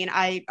yeah, I mean,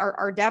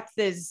 our depth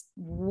is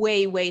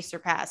way, way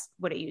surpassed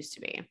what it used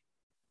to be.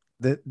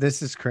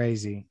 This is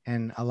crazy.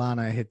 And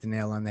Alana hit the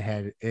nail on the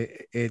head.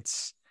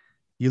 It's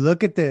you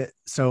look at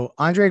so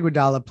Andre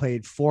Iguodala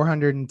played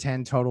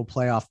 410 total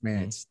playoff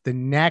minutes. The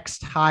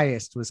next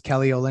highest was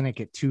Kelly Olynyk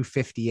at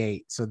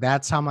 258. So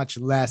that's how much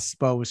less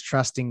Spo was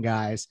trusting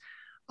guys.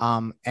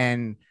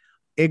 And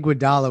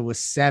Iguodala was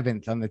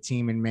 7th on the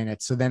team in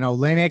minutes. So then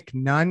Olynyk,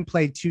 Nunn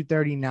played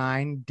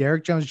 239,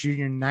 Derrick Jones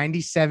Jr.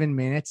 97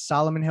 minutes,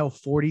 Solomon Hill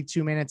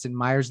 42 minutes, and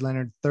Myers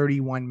Leonard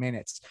 31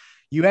 minutes.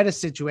 You had a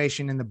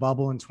situation in the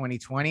bubble in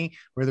 2020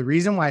 where the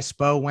reason why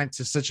Spo went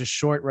to such a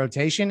short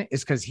rotation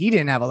is because he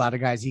didn't have a lot of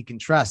guys he can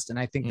trust. And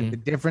I think that the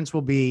difference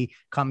will be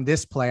come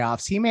this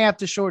playoffs. He may have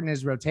to shorten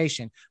his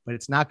rotation, but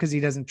it's not because he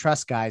doesn't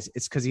trust guys.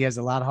 It's because he has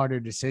a lot harder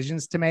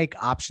decisions to make,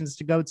 options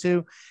to go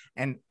to.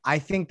 And I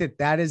think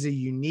that is a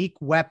unique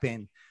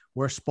weapon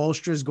where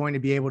Spoelstra is going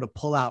to be able to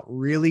pull out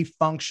really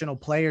functional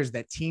players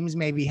that teams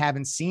maybe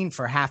haven't seen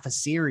for half a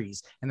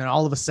series. And then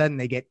all of a sudden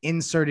they get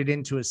inserted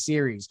into a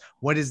series.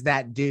 What does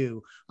that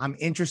do? I'm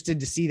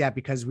interested to see that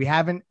because we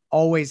haven't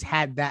always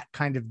had that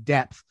kind of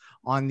depth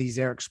on these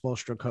Eric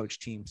Spoelstra coach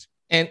teams.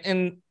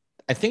 And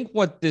I think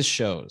what this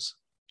shows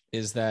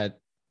is that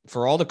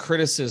for all the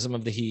criticism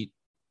of the Heat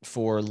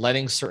for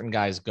letting certain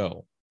guys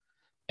go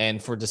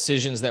and for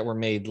decisions that were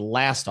made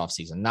last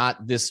offseason,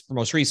 not this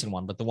most recent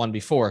one, but the one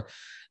before,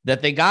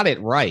 that they got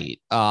it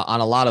right on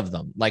a lot of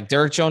them. Like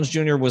Derrick Jones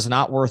Jr. was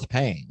not worth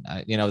paying.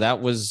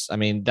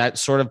 That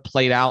sort of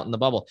played out in the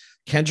bubble.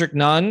 Kendrick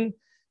Nunn,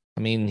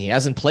 he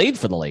hasn't played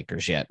for the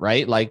Lakers yet,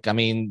 right?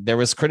 There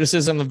was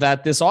criticism of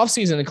that this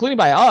offseason, including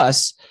by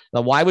us.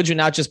 Why would you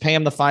not just pay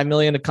him the $5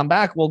 million to come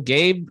back? Well,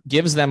 Gabe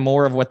gives them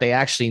more of what they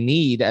actually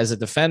need as a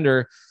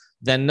defender.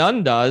 than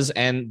Nunn does.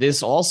 And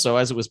this also,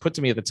 as it was put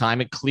to me at the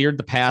time, it cleared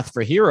the path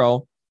for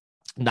Hero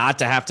not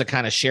to have to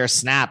kind of share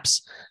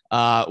snaps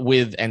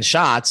and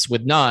shots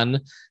with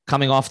Nunn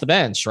coming off the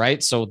bench,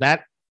 right? So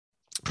that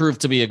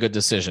proved to be a good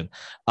decision.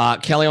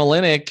 Kelly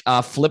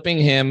Olynyk flipping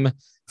him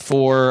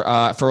for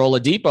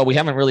Oladipo. We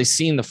haven't really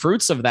seen the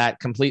fruits of that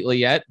completely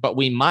yet, but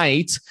we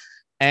might.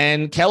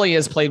 And Kelly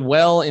has played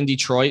well in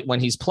Detroit when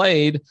he's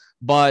played,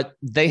 but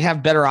they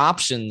have better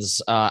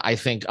options, I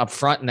think, up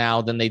front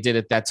now than they did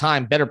at that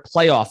time, better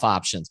playoff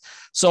options.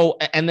 So,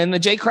 and then the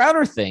Jay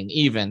Crowder thing,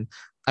 even.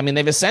 I mean,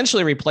 they've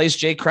essentially replaced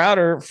Jay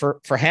Crowder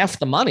for half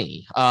the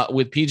money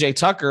with PJ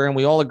Tucker, and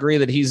we all agree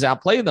that he's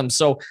outplayed them.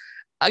 So,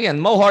 again,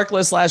 Mo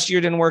Harkless last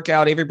year didn't work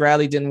out. Avery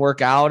Bradley didn't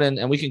work out,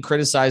 and we can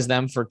criticize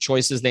them for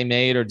choices they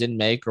made or didn't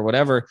make or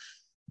whatever.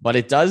 But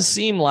it does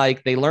seem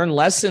like they learned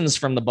lessons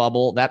from the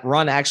bubble. That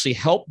run actually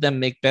helped them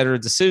make better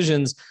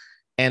decisions,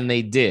 and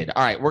they did.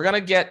 All right, we're going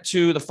to get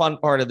to the fun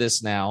part of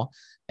this now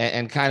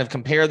and kind of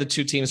compare the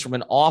two teams from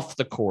an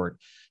off-the-court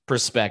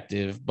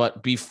perspective.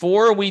 But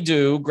before we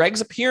do,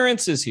 Greg's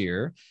appearances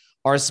here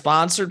are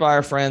sponsored by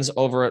our friends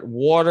over at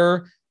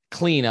Water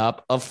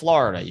Cleanup of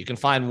Florida. You can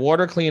find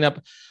Water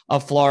Cleanup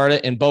of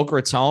Florida in Boca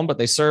Raton, but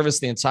they service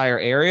the entire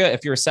area.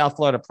 If you're a South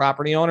Florida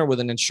property owner with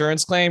an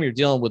insurance claim, you're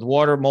dealing with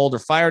water, mold, or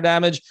fire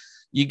damage,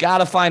 you got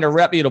to find a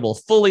reputable,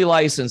 fully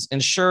licensed,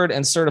 insured,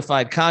 and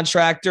certified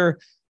contractor.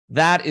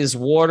 That is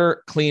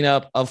Water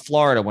Cleanup of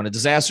Florida. When a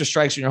disaster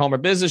strikes in your home or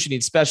business, you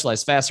need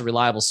specialized, fast, and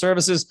reliable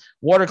services.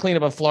 Water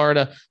Cleanup of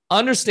Florida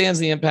understands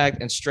the impact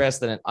and stress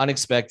that an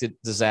unexpected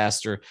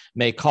disaster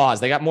may cause.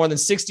 They got more than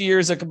 60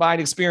 years of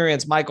combined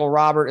experience. Michael,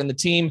 Robert, and the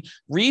team.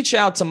 Reach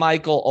out to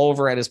Michael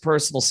over at his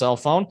personal cell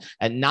phone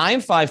at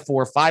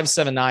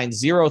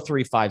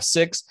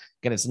 954-579-0356.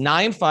 Again, it's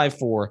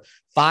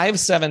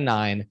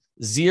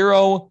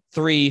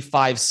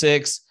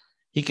 954-579-0356.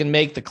 He can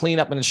make the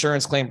cleanup and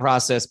insurance claim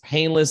process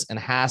painless and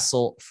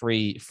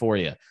hassle-free for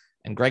you.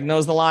 And Greg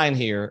knows the line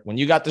here. When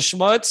you got the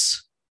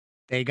schmutz,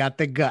 they got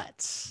the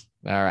guts.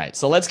 All right.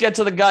 So let's get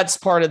to the guts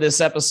part of this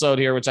episode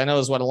here, which I know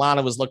is what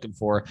Alana was looking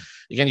for.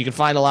 Again, you can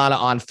find Alana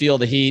on Feel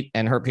the Heat,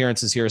 and her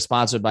appearances here are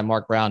sponsored by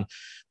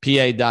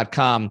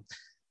MarkBrownPA.com.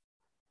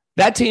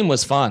 That team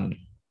was fun.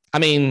 I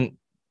mean,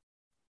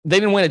 they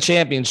didn't win a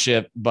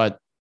championship, but,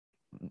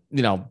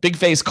 Big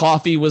Face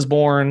Coffee was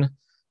born.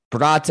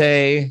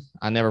 Prate,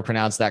 I never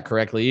pronounced that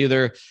correctly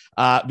either.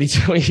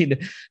 Between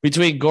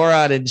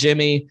Goran and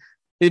Jimmy,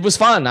 it was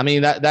fun. I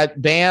mean,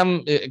 that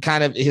Bam,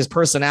 kind of his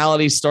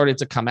personality started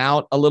to come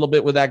out a little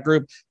bit with that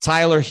group.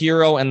 Tyler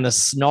Hero and the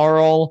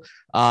Snarl,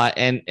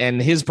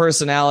 and his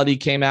personality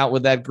came out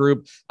with that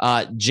group.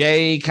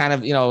 Jay kind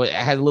of,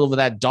 had a little bit of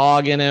that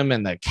dog in him,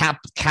 and the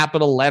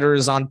capital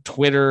letters on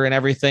Twitter and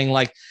everything.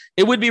 Like,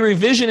 it would be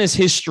revisionist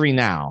history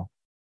now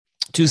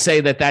to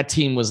say that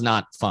team was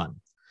not fun.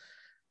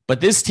 But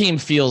this team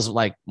feels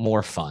like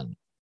more fun,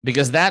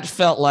 because that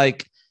felt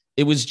like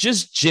it was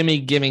just Jimmy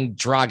giving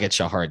Dragic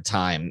a hard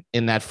time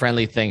in that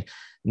friendly thing.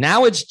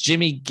 Now it's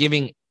Jimmy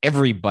giving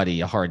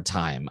everybody a hard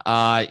time.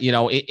 Whether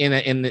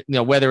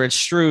it's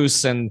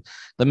Strus and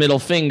the middle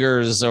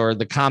fingers, or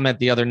the comment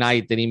the other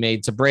night that he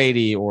made to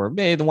Brady, or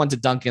maybe the one to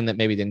Duncan that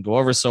maybe didn't go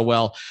over so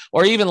well,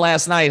 or even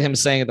last night him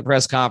saying at the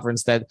press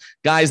conference that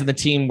guys in the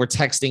team were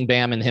texting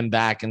Bam and him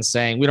back and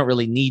saying, we don't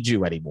really need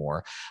you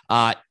anymore.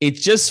 It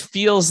just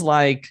feels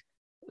like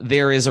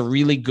there is a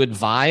really good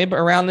vibe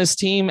around this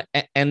team.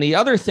 And the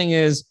other thing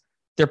is,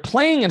 they're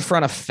playing in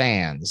front of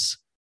fans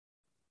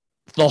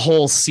the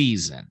whole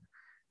season.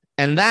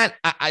 And that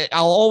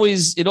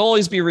it'll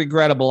always be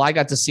regrettable. I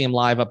got to see him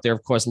live up there,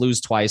 of course, lose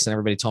twice, and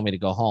everybody told me to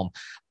go home.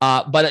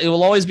 But it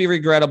will always be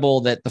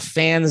regrettable that the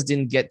fans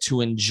didn't get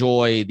to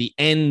enjoy the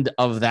end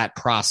of that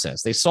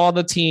process. They saw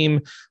the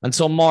team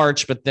until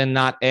March, but then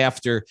not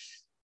after.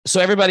 So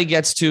everybody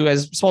gets to,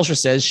 as Spoelstra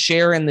says,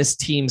 share in this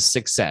team's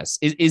success.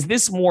 Is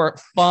this more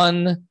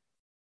fun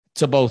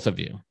to both of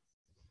you?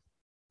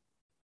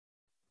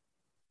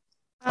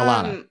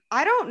 Alana.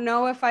 I don't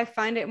know if I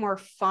find it more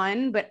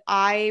fun, but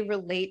I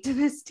relate to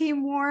this team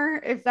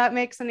more, if that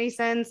makes any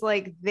sense.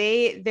 Like,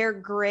 their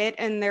grit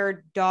and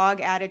their dog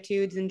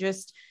attitudes, and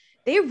just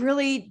they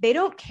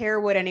don't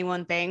care what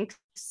anyone thinks.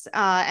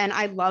 And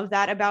I love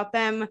that about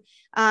them.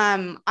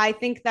 I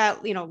think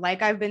that,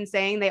 like I've been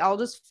saying, they all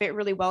just fit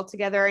really well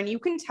together, and you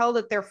can tell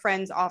that they're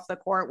friends off the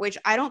court, which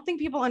I don't think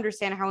people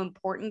understand how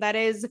important that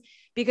is,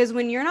 because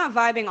when you're not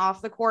vibing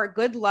off the court,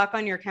 good luck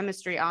on your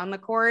chemistry on the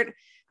court.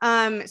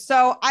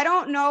 So I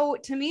don't know.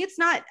 To me, it's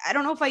not, I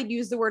don't know if I'd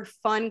use the word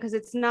fun, because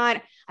it's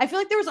not, I feel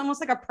like there was almost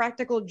like a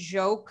practical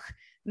joke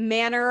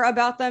manner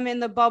about them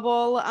in the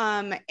bubble.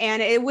 And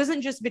it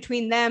wasn't just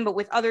between them, but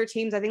with other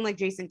teams. I think like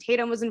Jason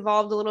Tatum was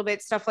involved a little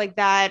bit, stuff like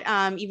that.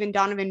 Even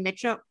Donovan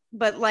Mitchell,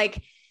 but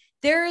like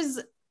there is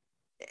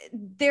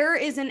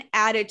an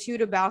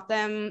attitude about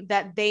them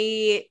that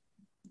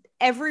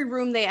every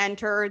room they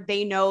enter,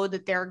 they know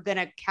that they're going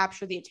to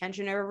capture the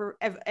attention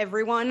of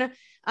everyone.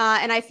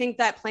 And I think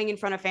that playing in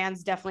front of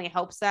fans definitely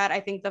helps that. I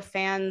think the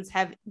fans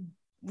have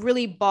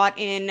really bought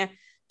in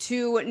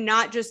to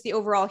not just the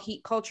overall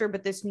Heat culture,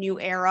 but this new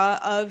era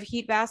of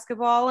Heat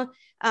basketball.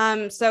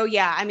 So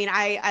yeah, I mean,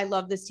 I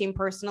love this team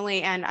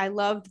personally, and I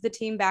loved the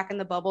team back in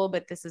the bubble,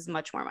 but this is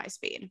much more my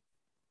speed.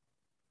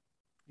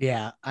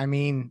 Yeah, I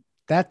mean,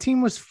 that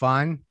team was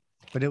fun,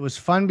 but it was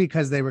fun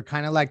because they were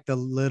kind of like the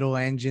little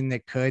engine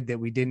that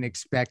we didn't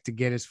expect to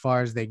get as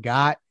far as they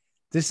got.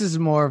 This is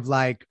more of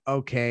like,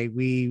 okay,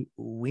 we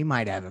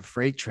might have a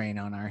freight train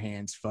on our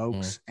hands,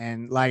 folks.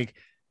 And like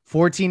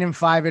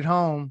 14-5 at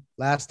home.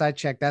 Last I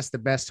checked, that's the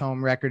best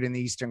home record in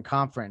the Eastern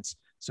Conference.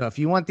 So if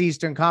you want the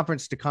Eastern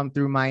Conference to come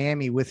through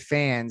Miami with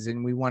fans,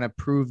 and we want to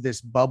prove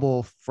this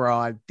bubble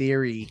fraud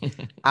theory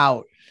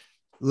out,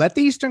 let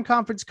the Eastern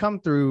Conference come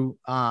through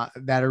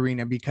that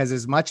arena, because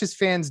as much as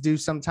fans do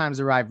sometimes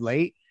arrive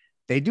late,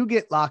 they do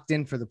get locked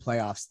in for the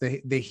playoffs.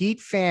 The Heat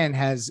fan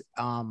has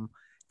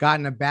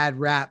gotten a bad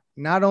rap,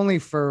 not only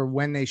for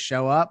when they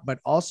show up, but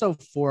also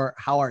for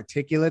how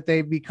articulate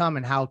they've become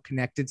and how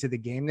connected to the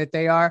game that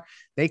they are.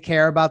 They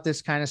care about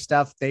this kind of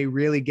stuff. They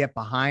really get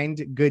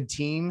behind good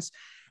teams.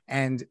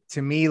 And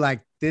to me,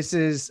 like,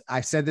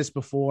 I've said this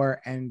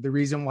before, and the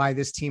reason why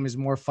this team is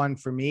more fun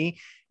for me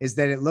is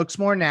that it looks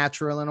more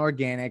natural and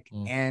organic.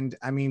 And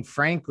I mean,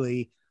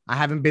 frankly, I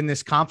haven't been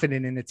this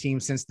confident in a team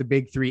since the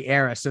Big Three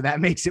era. So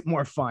that makes it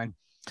more fun.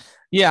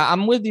 Yeah,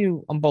 I'm with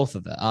you on both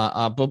of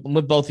that. But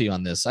with both of you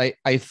on this, I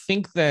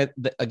think that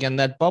again,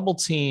 that bubble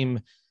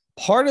team,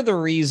 part of the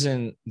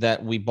reason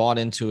that we bought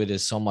into it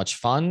is so much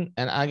fun.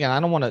 And again, I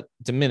don't want to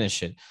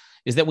diminish it,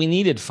 is that we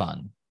needed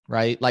fun,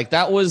 right? Like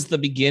that was the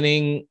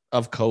beginning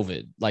of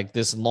COVID, like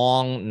this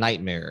long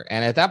nightmare.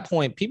 And at that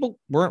point, people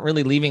weren't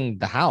really leaving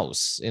the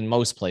house in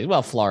most places.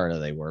 Well, Florida,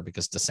 they were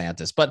because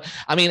DeSantis, but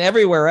I mean,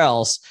 everywhere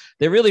else,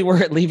 they really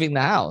weren't leaving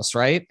the house.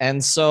 Right.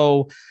 And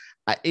so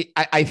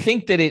I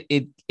think that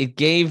it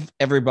gave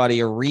everybody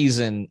a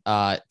reason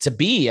to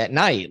be at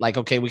night. Like,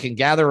 okay, we can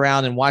gather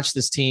around and watch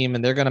this team,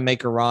 and they're going to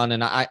make a run.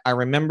 And I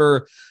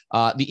remember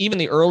even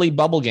the early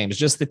bubble games,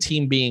 just the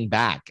team being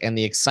back and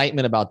the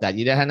excitement about that.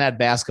 You hadn't had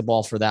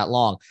basketball for that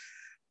long,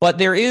 but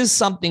there is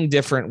something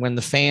different when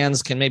the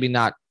fans can maybe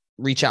not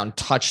reach out and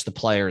touch the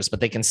players, but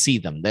they can see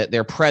them.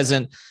 They're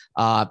present.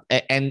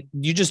 And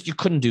you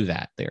couldn't do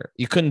that there.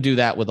 You couldn't do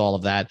that with all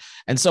of that.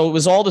 And so it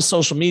was all the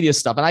social media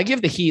stuff. And I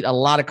give the Heat a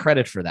lot of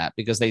credit for that,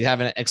 because they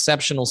have an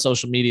exceptional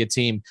social media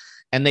team,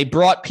 and they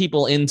brought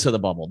people into the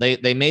bubble.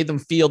 They made them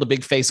feel the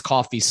big face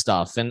coffee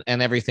stuff and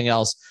everything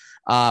else.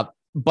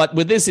 But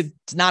with this,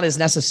 it's not as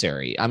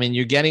necessary. I mean,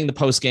 you're getting the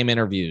post-game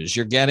interviews.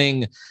 You're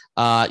getting,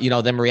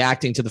 them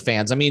reacting to the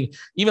fans. I mean,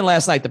 even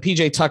last night, the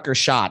PJ Tucker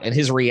shot and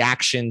his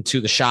reaction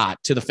to the shot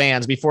to the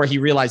fans before he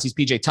realized he's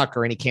PJ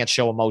Tucker and he can't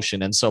show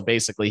emotion. And so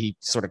basically he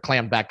sort of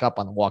clammed back up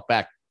on the walk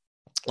back.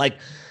 Like,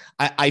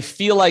 I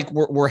feel like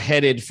we're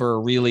headed for a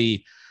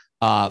really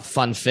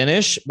fun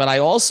finish. But I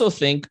also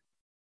think,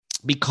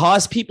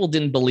 because people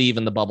didn't believe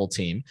in the bubble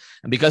team,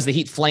 and because the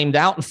Heat flamed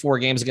out in 4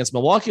 games against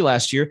Milwaukee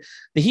last year,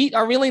 the Heat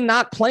are really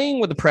not playing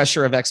with the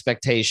pressure of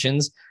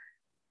expectations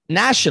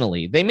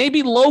nationally. They may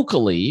be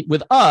locally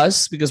with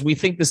us because we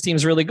think this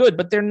team's really good,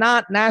 but they're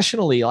not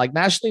nationally. Like,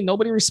 nationally,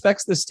 nobody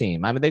respects this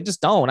team. I mean, they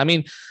just don't. I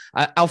mean,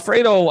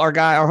 Alfredo,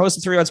 our host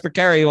of 3 Yards Per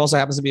Carry, who also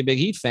happens to be a big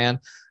Heat fan,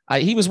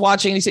 he was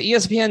watching, and he said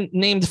ESPN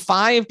named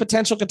 5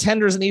 potential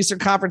contenders in the Eastern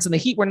Conference, and the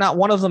Heat were not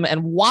one of them,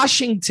 and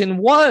Washington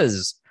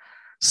was.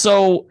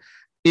 So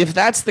if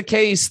that's the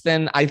case,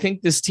 then I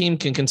think this team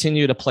can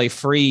continue to play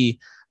free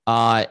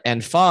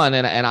and fun.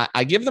 And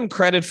I give them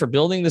credit for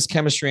building this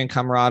chemistry and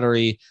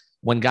camaraderie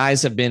when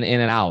guys have been in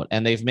and out,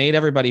 and they've made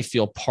everybody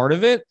feel part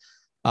of it.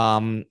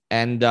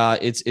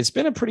 It's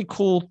been a pretty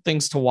cool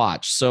things to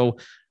watch. So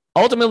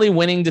ultimately,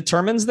 winning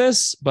determines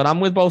this, but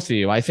I'm with both of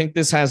you. I think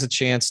this has a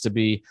chance to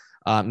be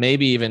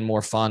maybe even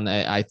more fun.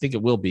 I think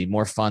it will be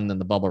more fun than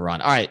the bubble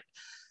run. All right.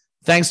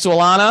 Thanks to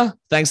Alana.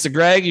 Thanks to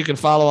Greg. You can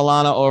follow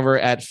Alana over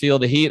at Feel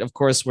the Heat, of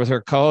course, with her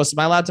co-host. Am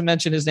I allowed to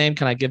mention his name?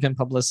 Can I give him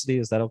publicity?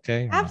 Is that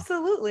okay?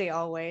 Absolutely.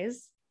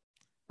 Always.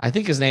 I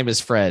think his name is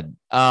Fred.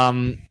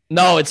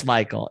 No, it's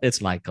Michael. It's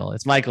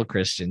Michael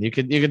Christian. You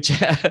can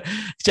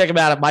check him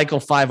out at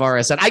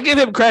Michael5RSN. I give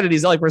him credit.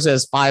 He's the only person that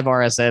has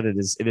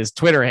 5RSN in his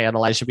Twitter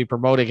handle. I should be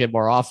promoting him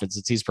more often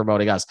since he's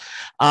promoting us.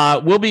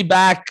 We'll be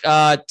back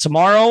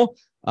tomorrow.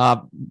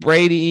 Alex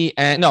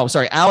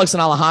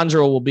and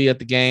Alejandro will be at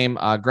the game.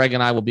 Greg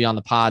and I will be on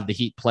the pod. The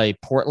Heat play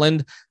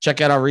Portland.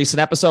 Check out our recent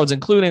episodes,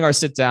 including our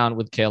sit down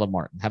with Caleb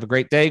Martin. Have a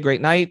great day,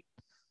 great night.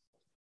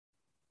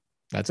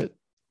 That's it.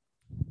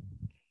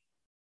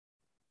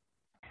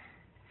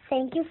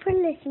 Thank you for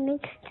listening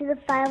to the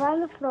 5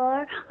 on the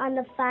Floor on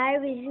the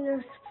 5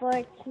 Regional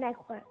Sports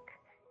Network.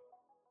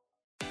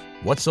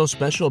 What's so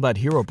special about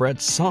Hero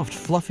Bread's soft,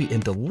 fluffy,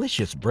 and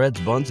delicious breads,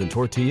 buns, and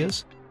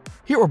tortillas?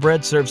 Hero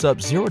Bread serves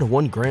up 0 to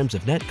 1 grams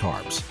of net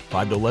carbs,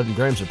 5 to 11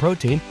 grams of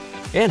protein,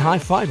 and high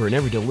fiber in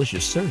every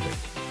delicious serving.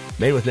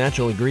 Made with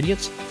natural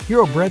ingredients,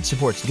 Hero Bread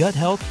supports gut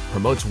health,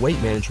 promotes weight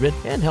management,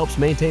 and helps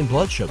maintain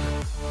blood sugar.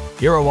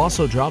 Hero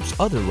also drops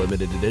other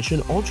limited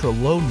edition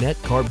ultra-low net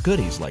carb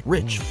goodies like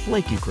rich,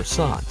 flaky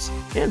croissants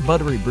and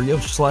buttery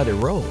brioche slider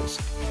rolls.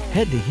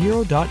 Head to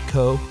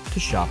hero.co to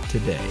shop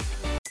today.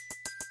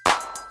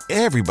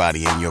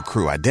 Everybody in your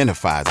crew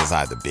identifies as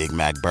either Big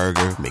Mac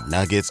Burger,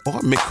 McNuggets, or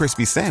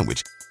McCrispy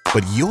Sandwich.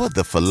 But you're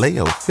the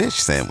Filet-O-Fish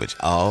Sandwich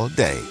all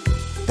day.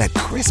 That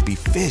crispy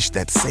fish,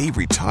 that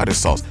savory tartar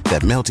sauce,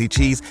 that melty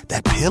cheese,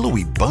 that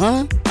pillowy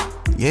bun.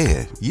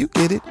 Yeah, you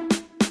get it.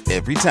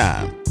 Every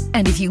time.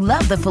 And if you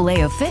love the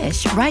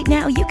Filet-O-Fish, right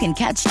now you can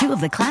catch two of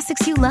the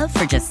classics you love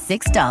for just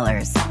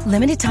 $6.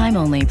 Limited time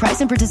only.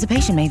 Price and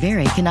participation may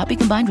vary. Cannot be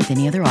combined with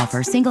any other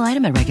offer. Single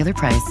item at regular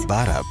price.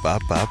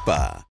 Ba-da-ba-ba-ba.